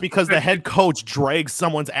better. That's because the head coach drags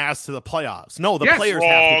someone's ass to the playoffs. No, the players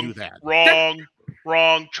have to do that.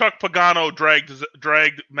 Wrong. Chuck Pagano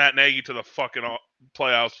dragged Matt Nagy to the fucking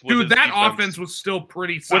playoffs. Dude, that offense was still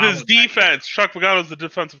pretty solid. With his defense, Chuck Pagano's the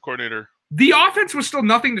defensive coordinator. The offense was still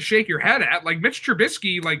nothing to shake your head at. Like, Mitch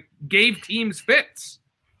Trubisky, gave teams fits.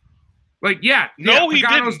 He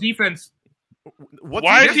Pagano's didn't. Defense.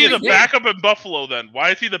 Why is he the backup in Buffalo then?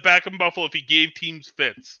 Why is he the backup in Buffalo if he gave teams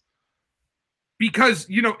fits? Because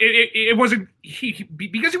it wasn't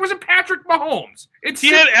because he wasn't Patrick Mahomes. He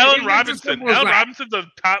had Allen Robinson. Allen Robinson's a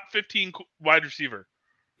top 15 wide receiver.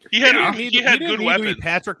 He had good weapons. To be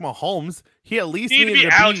Patrick Mahomes. He at least needed to be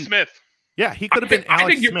Alex Smith. Yeah, he could have been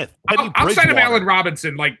Alex Smith. Outside of Allen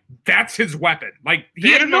Robinson, that's his weapon.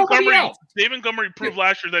 He had nobody else. David Montgomery proved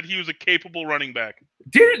last year that he was a capable running back.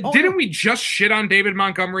 Didn't we just shit on David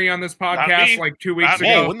Montgomery on this podcast 2 weeks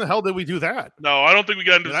ago? When the hell did we do that? No, I don't think we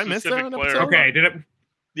got into specific players. Okay, did it?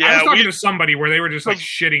 Yeah, I was talking to somebody where they were just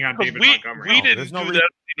shitting on David Montgomery. We didn't do that in the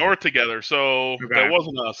North together, so that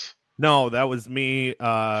wasn't us. No, that was me,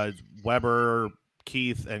 Weber,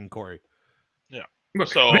 Keith, and Corey. Yeah.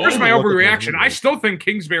 Look, there's my overreaction. I still think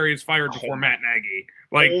Kingsbury is fired before Matt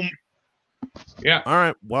Nagy. Yeah. All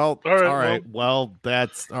right. Well. All right. Well,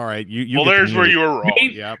 that's all right. You. There's where you were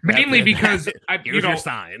wrong. Mainly because here's your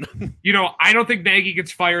sign. I don't think Nagy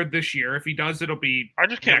gets fired this year. If he does, it'll be. I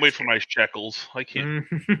just can't wait for my shekels. I can't.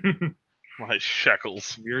 My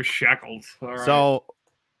shekels. Your shekels. All right. So,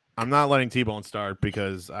 I'm not letting T-Bone start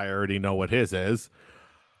because I already know what his is.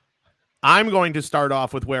 I'm going to start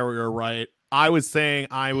off with where we were right. I was saying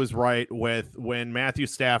I was right with when Matthew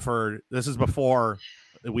Stafford. This is before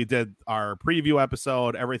we did our preview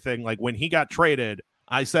episode, everything. When he got traded,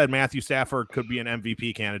 I said Matthew Stafford could be an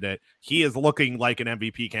MVP candidate. He is looking like an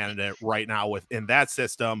MVP candidate right now within that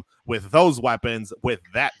system, with those weapons, with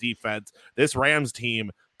that defense. This Rams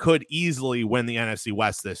team could easily win the NFC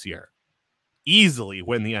West this year. Easily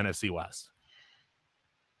win the NFC West.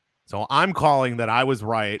 So I'm calling that I was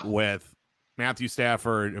right with Matthew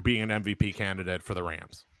Stafford being an MVP candidate for the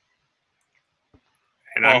Rams.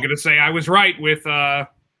 And I'm going to say I was right with the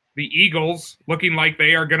Eagles looking like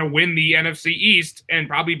they are going to win the NFC East and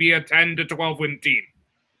probably be a 10 to 12 win team.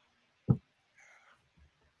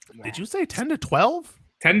 Did you say 10 to 12?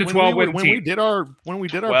 10 to 12 win team. When we did our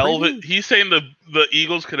 12, preview? he's saying the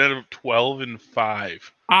Eagles could end up 12-5.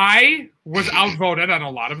 I was outvoted on a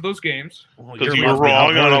lot lot of those games. Because you were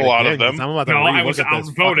wrong on a lot of them. No, I was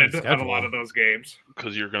outvoted on a lot of those games.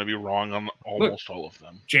 Because you're going to be wrong on almost all of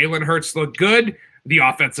them. Jalen Hurts looked good. The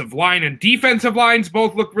offensive line and defensive lines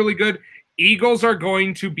both look really good. Eagles are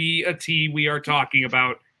going to be a team we are talking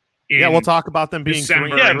about. We'll talk about them being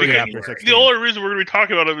December. The only reason we're going to be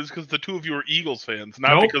talking about them is because the two of you are Eagles fans,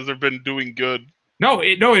 not because they've been doing good.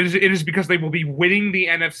 It is because they will be winning the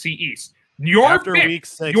NFC East. Your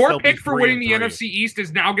pick for winning the NFC East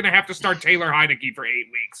is now going to have to start Taylor Heineke for 8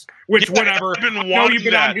 weeks. Whatever. You've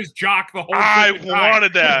been on his jock the whole time. I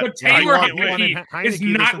wanted that. But Taylor Heineke is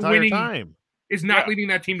not winning. Is not leading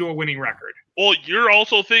that team to a winning record. Well, you're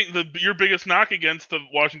also thinking your biggest knock against the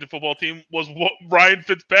Washington football team was Ryan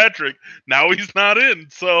Fitzpatrick. Now he's not in,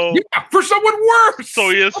 so for someone worse. So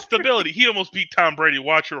he has stability. He almost beat Tom Brady.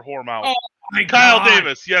 Watch your whore mouth. Oh my Kyle God.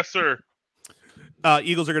 Davis, yes sir.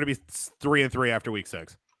 Eagles are going to be 3-3 after week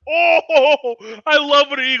 6. Oh, I love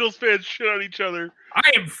when Eagles fans shit on each other. I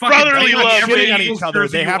am fucking brotherly love shitting on each other.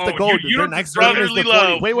 They have to go. Their next game is the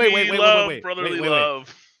 40. Wait. Brotherly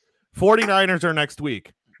love. 49ers are next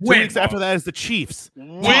week. 2 weeks after that is the Chiefs.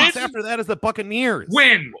 2 weeks after that is the Buccaneers.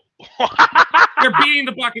 Win. They're beating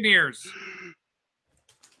the Buccaneers.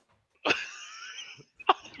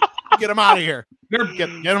 Get them out of here. Get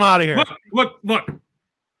them out of here. Look.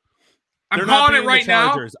 I'm calling it right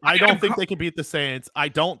now. I don't think they can beat the Saints. I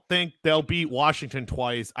don't think they'll beat Washington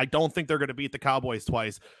twice. I don't think they're going to beat the Cowboys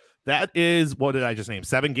twice. That is, what did I just name?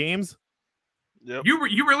 7 games? Yep.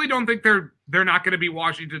 You really don't think they're not going to beat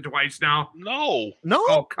Washington twice now? No.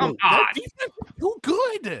 Oh, come on. Too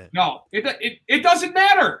good. No, it doesn't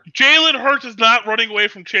matter. Jalen Hurts is not running away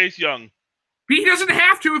from Chase Young. He doesn't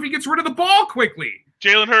have to if he gets rid of the ball quickly.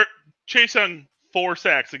 Chase Young 4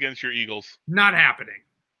 sacks against your Eagles. Not happening.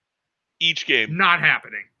 Each game. Not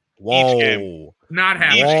happening. Whoa. Each game. Not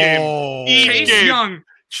happening.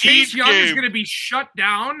 Chase Young is going to be shut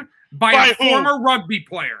down by a former rugby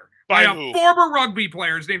player. By a former rugby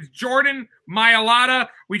player. His name's Jordan Mailata.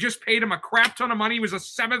 We just paid him a crap ton of money. He was a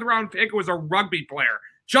 7th-round pick. It was a rugby player.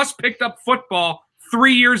 Just picked up football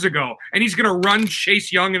 3 years ago, and he's going to run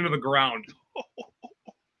Chase Young into the ground.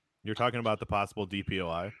 You're talking about the possible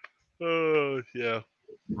DPOI? Yeah.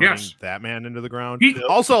 Yes, that man into the ground.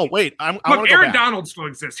 Also, wait, I want to go Aaron back. Donald still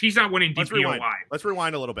exists. He's not winning DPOI. Let's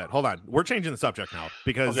rewind a little bit. Hold on, we're changing the subject now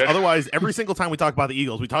because otherwise, every single time we talk about the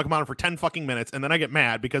Eagles, we talk about them for 10 fucking minutes, and then I get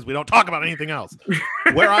mad because we don't talk about anything else.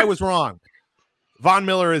 Where I was wrong, Von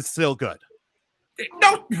Miller is still good.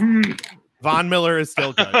 No. Von Miller is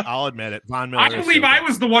still good. I'll admit it. Von Miller. I believe I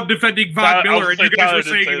was the one defending Von Miller, and you guys were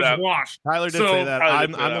saying he was washed. Tyler did say that.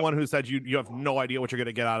 I'm the one who said you have no idea what you're going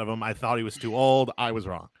to get out of him. I thought he was too old. I was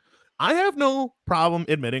wrong. I have no problem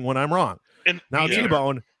admitting when I'm wrong. Now,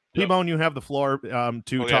 T-Bone, you have the floor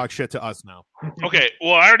to talk shit to us now. Okay.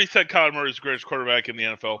 Well, I already said Kyler Murray is the greatest quarterback in the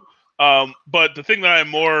NFL. But the thing that I'm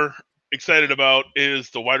more excited about is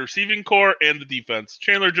the wide receiving core and the defense.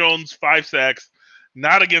 Chandler Jones, 5 sacks.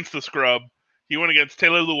 Not against the scrub. He went against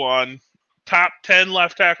Taylor Lewan, top 10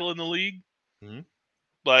 left tackle in the league. Mm-hmm.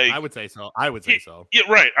 Like I would say so. Yeah,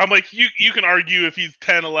 right. I'm like, you can argue if he's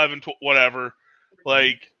 10, 11, whatever.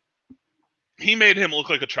 Like, he made him look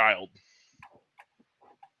like a child.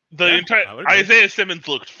 The entire Isaiah Simmons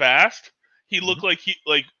looked fast. He looked like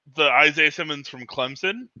the Isaiah Simmons from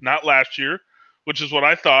Clemson, not last year, which is what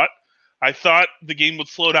I thought. I thought the game would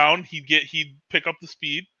slow down. He'd pick up the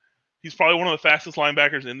speed. He's probably one of the fastest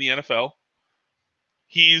linebackers in the NFL.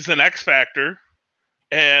 He's an X factor,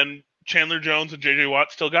 and Chandler Jones and J.J.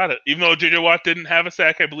 Watt still got it. Even though J.J. Watt didn't have a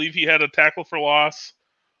sack, I believe he had a tackle for loss,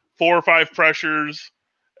 4 or 5 pressures,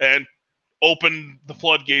 and opened the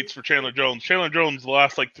floodgates for Chandler Jones. Chandler Jones, the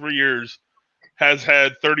last 3 years, has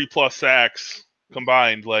had 30-plus sacks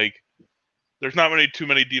combined. Like, there's not too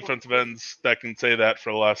many defensive ends that can say that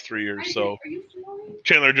for the last 3 years. So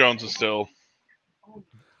Chandler Jones is still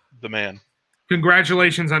the man.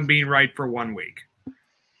 Congratulations on being right for 1 week.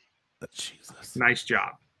 Jesus. Nice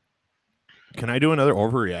job. Can I do another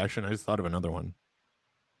overreaction? I just thought of another one.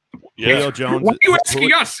 Yeah. Julio Jones. Why are you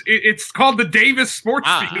asking us? It's called the Davis Sports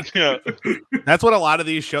Feed. Yeah. That's what a lot of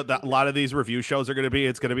these review shows are going to be.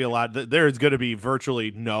 It's going to be a lot. There's going to be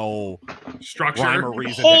virtually no structure rhyme or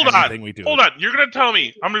reason. Hold to anything we do. Hold on. You're going to tell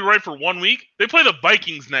me I'm going to be right for 1 week? They play the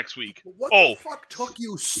Vikings next week. What the fuck took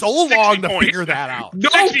you so long to figure that out? No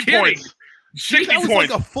 60 kidding. points. 60 that was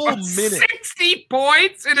points. like a full minute. 60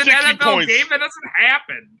 points in an NFL game? That doesn't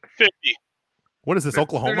happen. 50. What is this,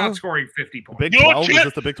 Oklahoma? They're not scoring 50 points. Big 12? Is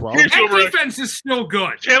this the Big 12? That defense is still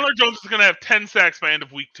good. Chandler Jones is going to have 10 sacks by end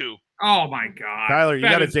of week 2. Oh, my God. Tyler, you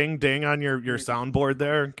got a ding-ding on your soundboard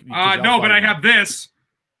there? No, but I have this.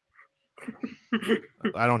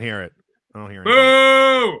 I don't hear it. Boo!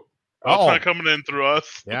 Oh, it's not coming in through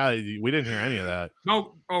us. Yeah, we didn't hear any of that.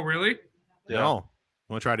 No. Oh, really? Yeah. No.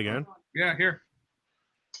 Want to try it again? Yeah, here.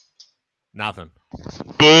 Nothing.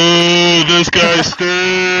 Boo! This guy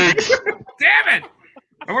stinks. Damn it!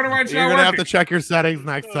 I wonder why it's You're not gonna working. have to check your settings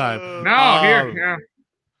next time. No, here. Yeah.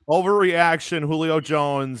 Overreaction. Julio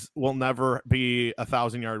Jones will never be a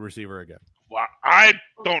 1,000-yard receiver again. Well, I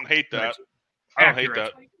don't hate that. I don't hate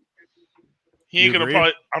that. He ain't gonna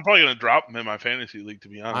I'm probably gonna drop him in my fantasy league, to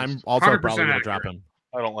be honest. I'm also probably gonna drop him.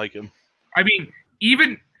 I don't like him. I mean,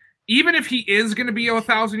 even if he is going to be a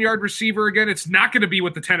 1,000-yard receiver again, it's not going to be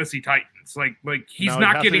with the Tennessee Titans. Like he's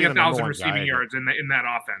not getting 1,000 receiving yards in that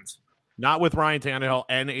offense. Not with Ryan Tannehill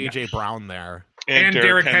and AJ Brown there, and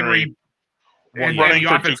Derrick Henry, and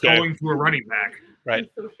the offense going through a running back.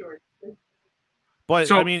 Right. But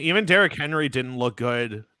I mean, even Derrick Henry didn't look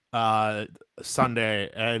good Sunday,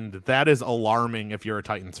 and that is alarming if you're a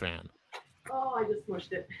Titans fan. Oh, I just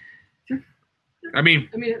smushed it. I mean,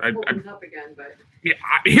 it opens up again, but yeah,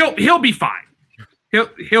 he'll be fine.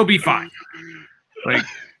 He'll be fine. Like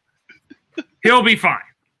he'll be fine.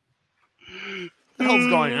 What the hell's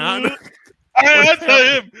going on? That's not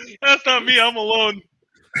him. That's not me. I'm alone.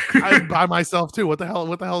 I'm by myself too. What the hell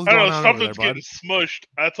is going on? Something's over there, getting smushed.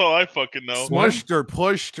 That's all I fucking know. Smushed or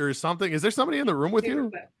pushed or something. Is there somebody in the room with you?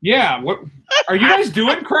 Yeah. What are you guys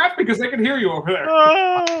doing? Crap, because I can hear you over there.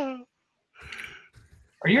 Are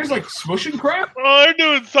you guys like smushing crap? Oh, they're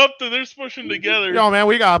doing something. They're smushing together. Yo, man,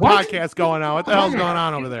 we got a podcast going on. What the hell's going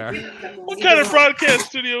on over there? What kind of broadcast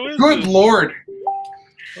studio is Good this? Lord.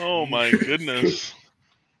 Oh my goodness.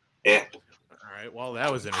 All right. Well, that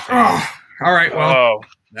was entertaining. All right. Well,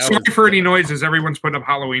 sorry was, for any noises. Everyone's putting up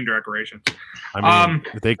Halloween decorations. I mean,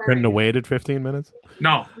 they couldn't have waited 15 minutes.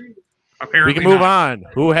 No. Apparently, we can move on.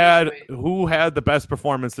 Who had the best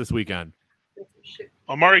performance this weekend?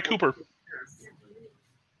 Amari Cooper.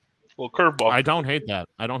 Well, curveball. I don't hate that.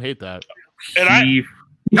 And he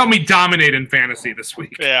helped me dominate in fantasy this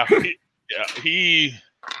week. Yeah.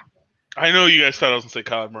 I know you guys thought I was going to say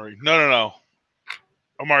Kyler Murray. No.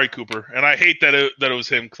 Amari Cooper. And I hate that it was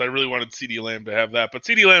him because I really wanted CeeDee Lamb to have that. But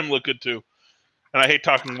CeeDee Lamb looked good too. And I hate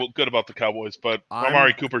talking good about the Cowboys, but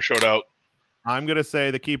Amari Cooper showed out. I'm going to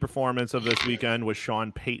say the key performance of this weekend was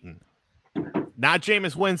Sean Payton. Not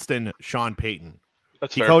Jameis Winston, Sean Payton.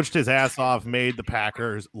 That's he fair. coached his ass off, made the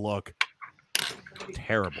Packers look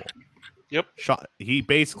terrible. Yep. He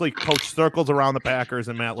basically coached circles around the Packers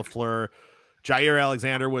and Matt LaFleur. Jair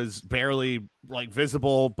Alexander was barely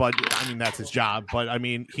visible, but I mean that's his job. But I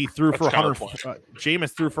mean he threw for 100.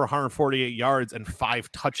 Jameis threw for 148 yards and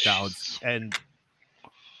 5 touchdowns, and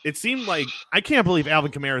it seemed like I can't believe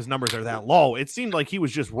Alvin Kamara's numbers are that low. It seemed like he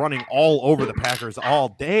was just running all over the Packers all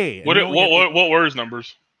day. What were his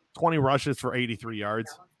numbers? 20 rushes for 83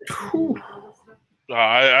 yards.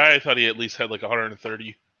 I thought he at least had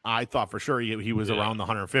 130. I thought for sure he was around the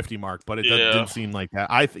 150 mark, but it didn't seem like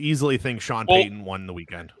that. I easily think Sean Payton won the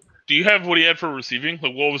weekend. Do you have what he had for receiving?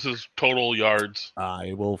 What was his total yards?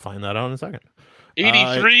 I will find that out in a second.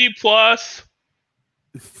 83 plus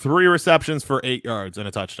 3 receptions for 8 yards and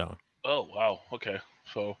a touchdown. Oh wow! Okay,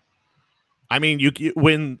 so I mean,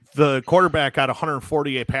 when the quarterback got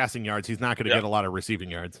 148 passing yards, he's not going to get a lot of receiving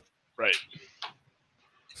yards. Right.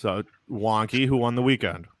 So Wonky, who won the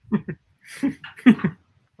weekend?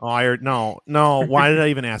 Oh, I heard no. Why did I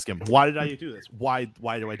even ask him? Why did I do this? Why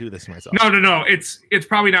do I do this to myself? No. It's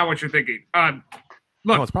probably not what you're thinking. Look,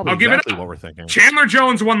 no, it's probably I'll give exactly it what we're thinking. Chandler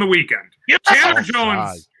Jones won the weekend. Yep. Chandler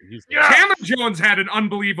Jones had an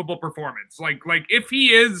unbelievable performance. Like if he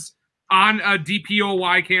is on a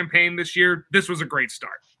DPOY campaign this year, this was a great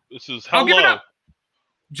start. This is I'll give it hello. up.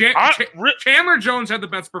 Chandler Jones had the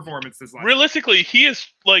best performance this last. Realistically, he is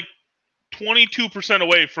 22%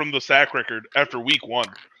 away from the sack record after week 1.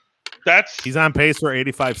 He's on pace for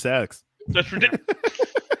 85 sacks. That's ridiculous.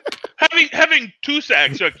 having 2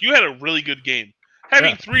 sacks, you had a really good game.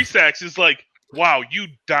 Having 3 sacks is wow, you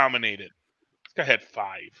dominated. This guy had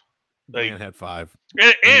 5. Man had 5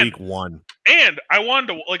 in week 1. And I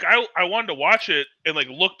wanted to I wanted to watch it and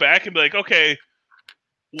look back and be okay,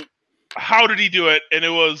 how did he do it? And it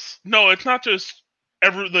was it's not just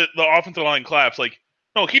the offensive line claps.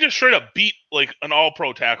 No, he just straight up beat an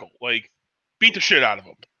all-pro tackle. Beat the shit out of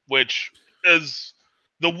him, which is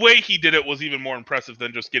the way he did it was even more impressive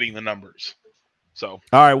than just getting the numbers. So,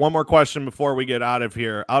 all right, one more question before we get out of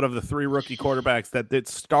here. Out of the 3 rookie quarterbacks that did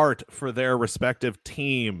start for their respective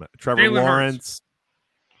team, Trevor Lawrence.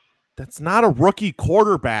 That's not a rookie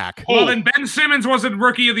quarterback. Well, then Ben Simmons wasn't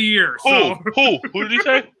rookie of the year. So. Who did he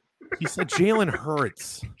say? He said Jalen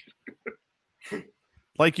Hurts.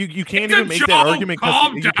 You can't even make that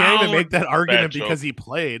argument because he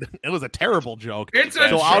played. It was a terrible joke.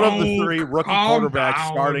 Out of the 3 rookie quarterbacks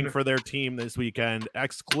starting for their team this weekend,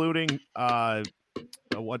 excluding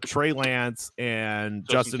Trey Lance and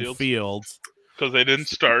Justin Fields, because they didn't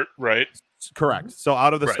start, right? Correct. So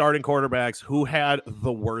out of the starting quarterbacks, who had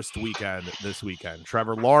the worst weekend this weekend?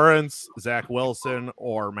 Trevor Lawrence, Zach Wilson,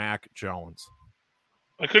 or Mac Jones?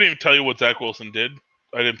 I couldn't even tell you what Zach Wilson did.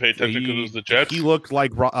 I didn't pay attention because it was the Jets. He looked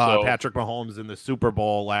like Patrick Mahomes in the Super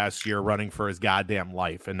Bowl last year, running for his goddamn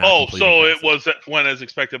life. And so it went as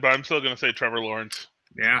expected, but I'm still going to say Trevor Lawrence.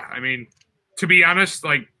 Yeah, I mean, to be honest,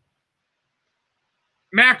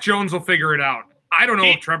 Mac Jones will figure it out. I don't know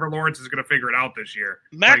if Trevor Lawrence is going to figure it out this year.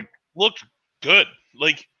 Mac looked good.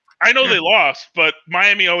 I know they lost, but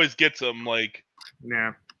Miami always gets them.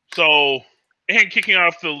 Yeah. So, and kicking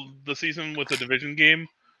off the season with a division game,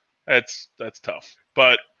 that's tough.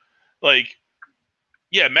 But like,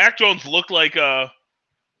 yeah, Mac Jones looked like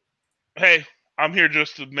hey, I'm here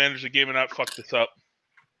just to manage the game and not fuck this up.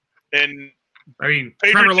 And I mean,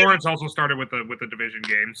 Trevor Lawrence also started with the division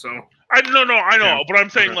game, so I know, but I'm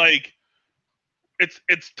saying like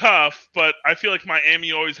it's tough, but I feel like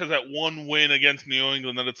Miami always has that one win against New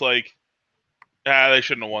England that it's like, they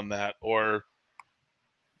shouldn't have won that,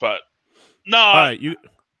 but no. All right,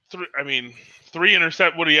 three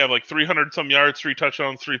intercept. What do you have? Like 300 some yards, 3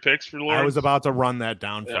 touchdowns, 3 picks for Lawrence. I was about to run that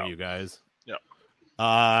down for you guys.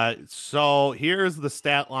 Yeah. So here's the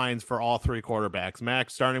stat lines for all 3 quarterbacks.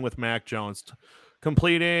 Starting with Mac Jones,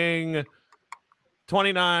 completing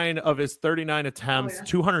 29 of his 39 attempts,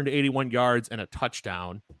 281 yards, and a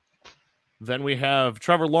touchdown. Then we have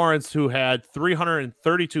Trevor Lawrence, who had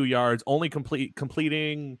 332 yards, only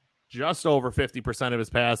completing just over 50% of his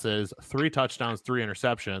passes, 3 touchdowns, 3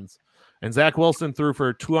 interceptions. And Zach Wilson threw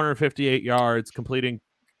for 258 yards, completing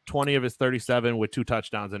 20 of his 37 with 2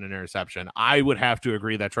 touchdowns and an interception. I would have to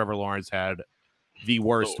agree that Trevor Lawrence had the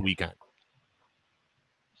worst weekend.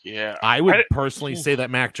 Yeah. I would personally say that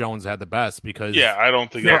Mac Jones had the best because I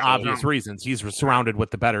don't think for obvious reasons. He's surrounded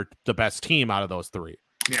with the best team out of those 3.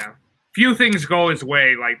 Yeah. Few things go his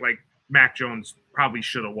way, like Mac Jones probably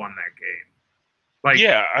should have won that game.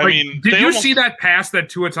 I mean, did you see that pass that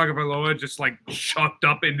Tua Tagovailoa just chucked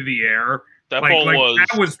up into the air? That ball that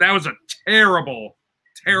was a terrible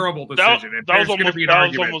decision. That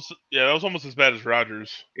was almost as bad as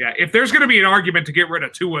Rodgers. Yeah, if there's going to be an argument to get rid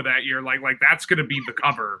of Tua that year, that's going to be the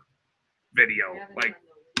cover video. That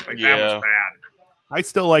was bad. I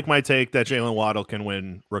still like my take that Jalen Waddle can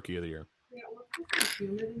win Rookie of the Year.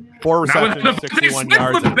 4 receptions, 61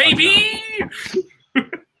 yards, baby.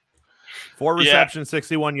 4 receptions,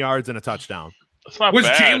 61 yards, and a touchdown. That's not was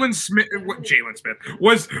bad. Jalen Smith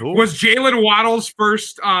was Jalen Waddle's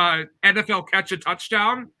first NFL catch a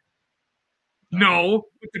touchdown? No,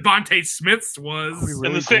 Devontae Smith's was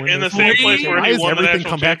in the same place where he won the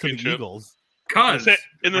national championship. To the Eagles? Because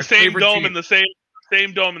in the same dome, in the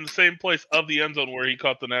same dome, in the same place of the end zone where he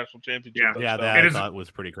caught the national championship. Yeah, that I thought was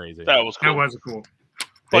pretty crazy. That was cool. That was cool.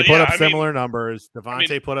 They put up similar numbers.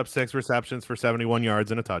 Devontae put up 6 receptions for 71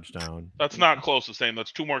 yards and a touchdown. That's not close to the same.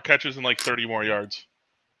 That's 2 more catches and 30 more yards.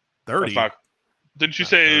 30? Didn't you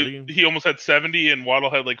say 30? He almost had 70 and Waddle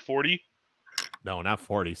had 40? No, not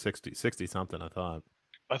 40. 60 something, I thought.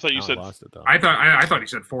 I thought you said. Lost it, though. I thought he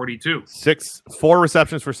said 42. 4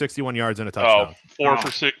 receptions for 61 yards and a touchdown. 4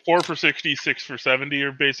 for 60, 6 for 70,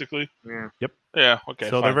 or basically. Yeah. Yep. Yeah. Okay.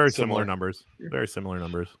 So they're very similar numbers. Very similar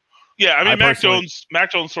numbers. Yeah, I mean, Mac Jones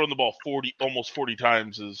throwing the ball almost 40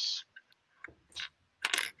 times is.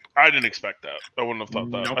 I didn't expect that. I wouldn't have thought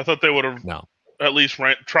that. Nope. I thought they would have at least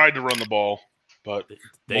tried to run the ball, but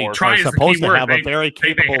they are supposed to have a very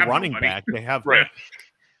capable running back. They have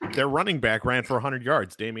their running back ran for 100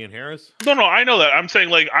 yards. Damian Harris. No, I know that. I'm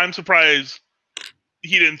saying I'm surprised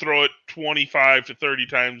he didn't throw it 25 to 30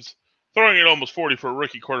 times. Throwing it almost 40 for a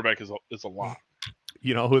rookie quarterback is a lot.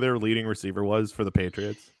 You know who their leading receiver was for the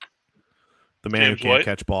Patriots? The man who can't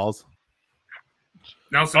catch balls.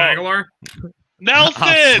 Nelson Aguilar?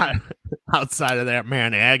 Nelson! Outside of that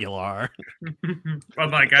man, Aguilar.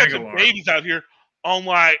 Unlike Aguilar. Babies out here.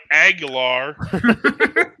 Unlike Aguilar.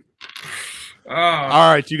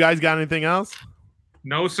 All right, you guys got anything else?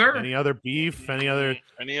 No, sir. Any other beef? Any other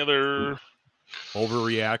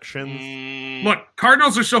overreactions? Look,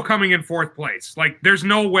 Cardinals are still coming in 4th place. There's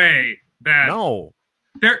no way that... No.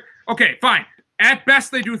 They're okay, fine. At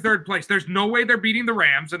best, they do 3rd place. There's no way they're beating the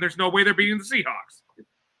Rams, and there's no way they're beating the Seahawks.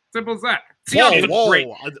 Simple as that. Seahawks look great.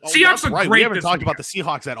 Seahawks look great. We haven't talked about the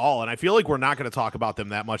Seahawks at all, and I feel like we're not going to talk about them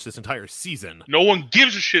that much this entire season. No one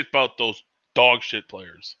gives a shit about those dog shit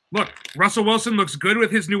players. Look, Russell Wilson looks good with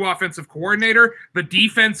his new offensive coordinator. The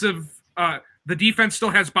defense still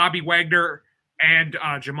has Bobby Wagner and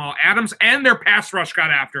Jamal Adams, and their pass rush got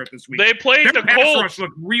after it this week. They played their pass rush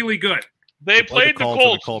looked really good. They played the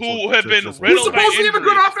Colts, who have been riddled by Who's supposed to have a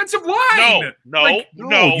good offensive line?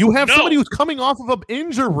 No. You have somebody who's coming off of an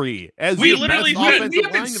injury. We have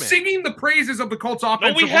been singing the praises of the Colts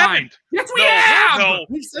offensive line. Yes, we have.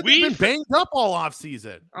 We said they've been banged up all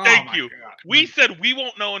offseason. Thank you. God. We said we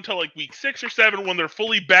won't know until week 6 or 7 when they're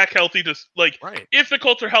fully back healthy. If the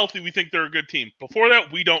Colts are healthy, we think they're a good team. Before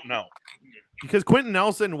that, we don't know. Because Quentin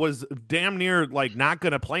Nelson was damn near not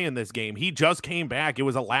going to play in this game. He just came back. It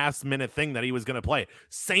was a last-minute thing that he was going to play.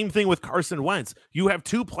 Same thing with Carson Wentz. You have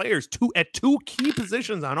 2 players at 2 key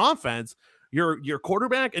positions on offense. Your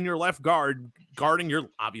quarterback and your left guard guarding your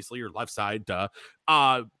left side.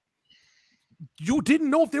 you didn't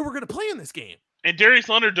know if they were going to play in this game. And Darius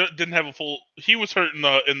Leonard didn't have a full. He was hurt in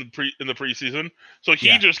the preseason, so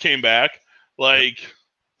he just came back. Like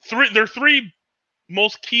their three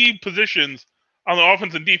most key positions on the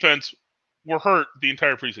offense and defense were hurt the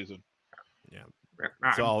entire preseason. Yeah.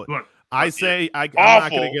 So look, I'm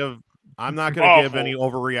not going to give any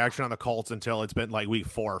overreaction on the Colts until it's been like week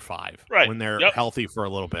 4 or 5, when they're healthy for a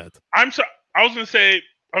little bit. I was going to say.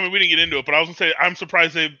 I mean, we didn't get into it, but I was going to say I'm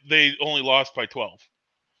surprised they only lost by 12.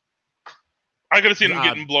 I could have seen them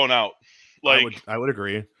getting blown out. Like I would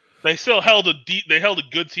agree. They still held a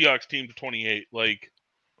good Seahawks team to 28. Like,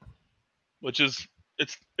 which is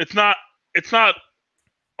it's not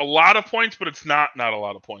a lot of points, but it's not a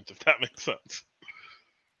lot of points, if that makes sense.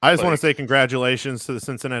 I just want to say congratulations to the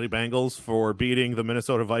Cincinnati Bengals for beating the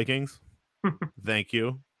Minnesota Vikings. Thank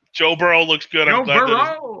you. Joe Burrow looks good. Joe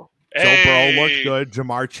Burrow looked good.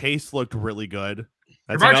 Jamar Chase looked really good.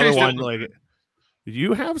 That's another one. Like,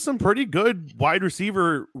 you have some pretty good wide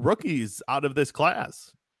receiver rookies out of this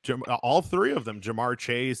class. All 3 of them, Jamar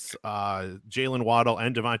Chase, Jalen Waddle,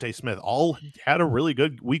 and Devontae Smith, all had a really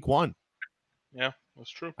good week 1. Yeah, that's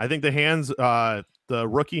true. I think the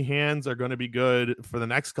rookie hands are going to be good for the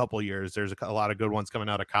next couple of years. There's a lot of good ones coming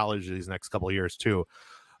out of college these next couple of years too.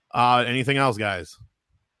 Anything else, guys?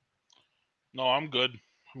 No, I'm good.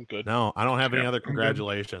 No, I don't have any other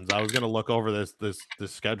congratulations. I was going to look over this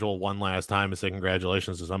schedule one last time and say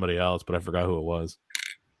congratulations to somebody else, but I forgot who it was.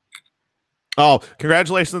 Oh,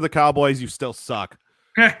 congratulations to the Cowboys. You still suck.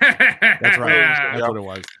 That's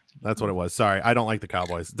right. That's what it was. Sorry. I don't like the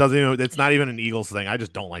Cowboys. It's not even an Eagles thing. I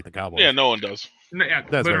just don't like the Cowboys. Yeah, no one does. Yeah,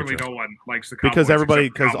 that's literally no one likes the Cowboys.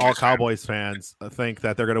 Because all Cowboys fans think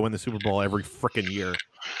that they're going to win the Super Bowl every freaking year.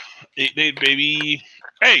 Baby.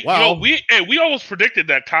 Hey, well, we almost predicted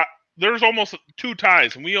that. There's almost 2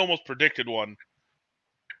 ties, and we almost predicted one.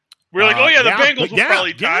 We were like, the Bengals will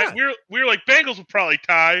probably tie. We were like, Bengals will probably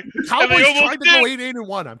tie. The Cowboys tried to go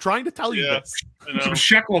 8-1. I'm trying to tell you this. Some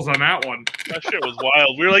shekels on that one. That shit was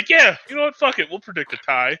wild. We were like, you know what? Fuck it. We'll predict a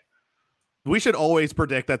tie. We should always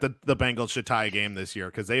predict that the Bengals should tie a game this year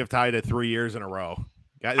because they have tied it 3 years in a row.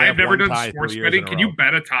 I've never done sports betting. Can you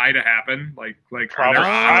bet a tie to happen? Like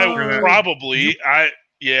probably.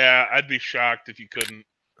 I'd be shocked if you couldn't.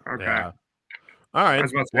 Okay. Yeah. All right. I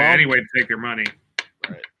was about to say, anyway, to take their money.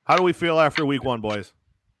 All right. How do we feel after week 1, boys?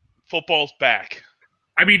 Football's back.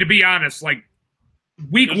 I mean, to be honest, like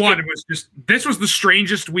week 1 this was the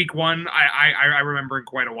strangest week 1 I remember in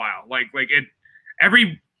quite a while. Like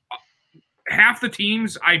half the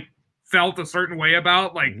teams I felt a certain way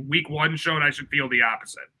about, like week 1 showed I should feel the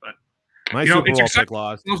opposite. But my Super Bowl pick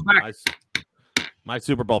lost. My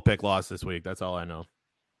Super Bowl pick lost this week. That's all I know.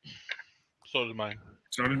 So did mine.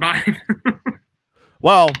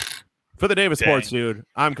 Well, for the Davis Sports Feud,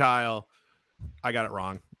 I'm Kyle. I got it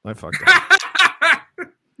wrong. I fucked up.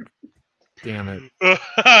 Damn it.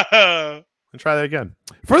 Let's try that again.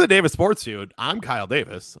 For the Davis Sports Feud, I'm Kyle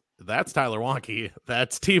Davis. That's Tyler Wonky.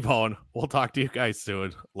 That's T-Bone. We'll talk to you guys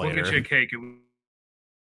soon. Later. We'll get you a cake. First,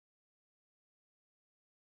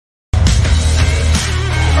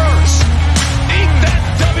 eat that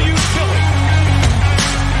W Philly.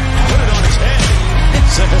 Put it on his head. It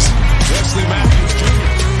says Wesley Matthews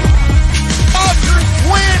Jr. Dodgers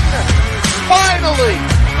win! Finally!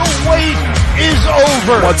 The wait is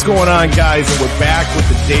over. What's going on, guys? And we're back with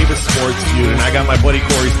the Davis Sports Feud, and I got my buddy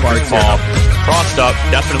Corey Sparks here. Crossed up,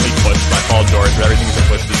 definitely pushed by Paul George, but everything's a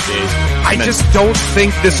push these days. I just don't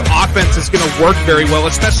think this offense is going to work very well,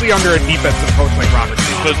 especially under a defensive coach like Robert.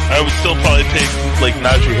 But I would still probably take like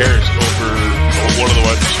Najee Harris over one of the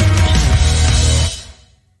wide receivers.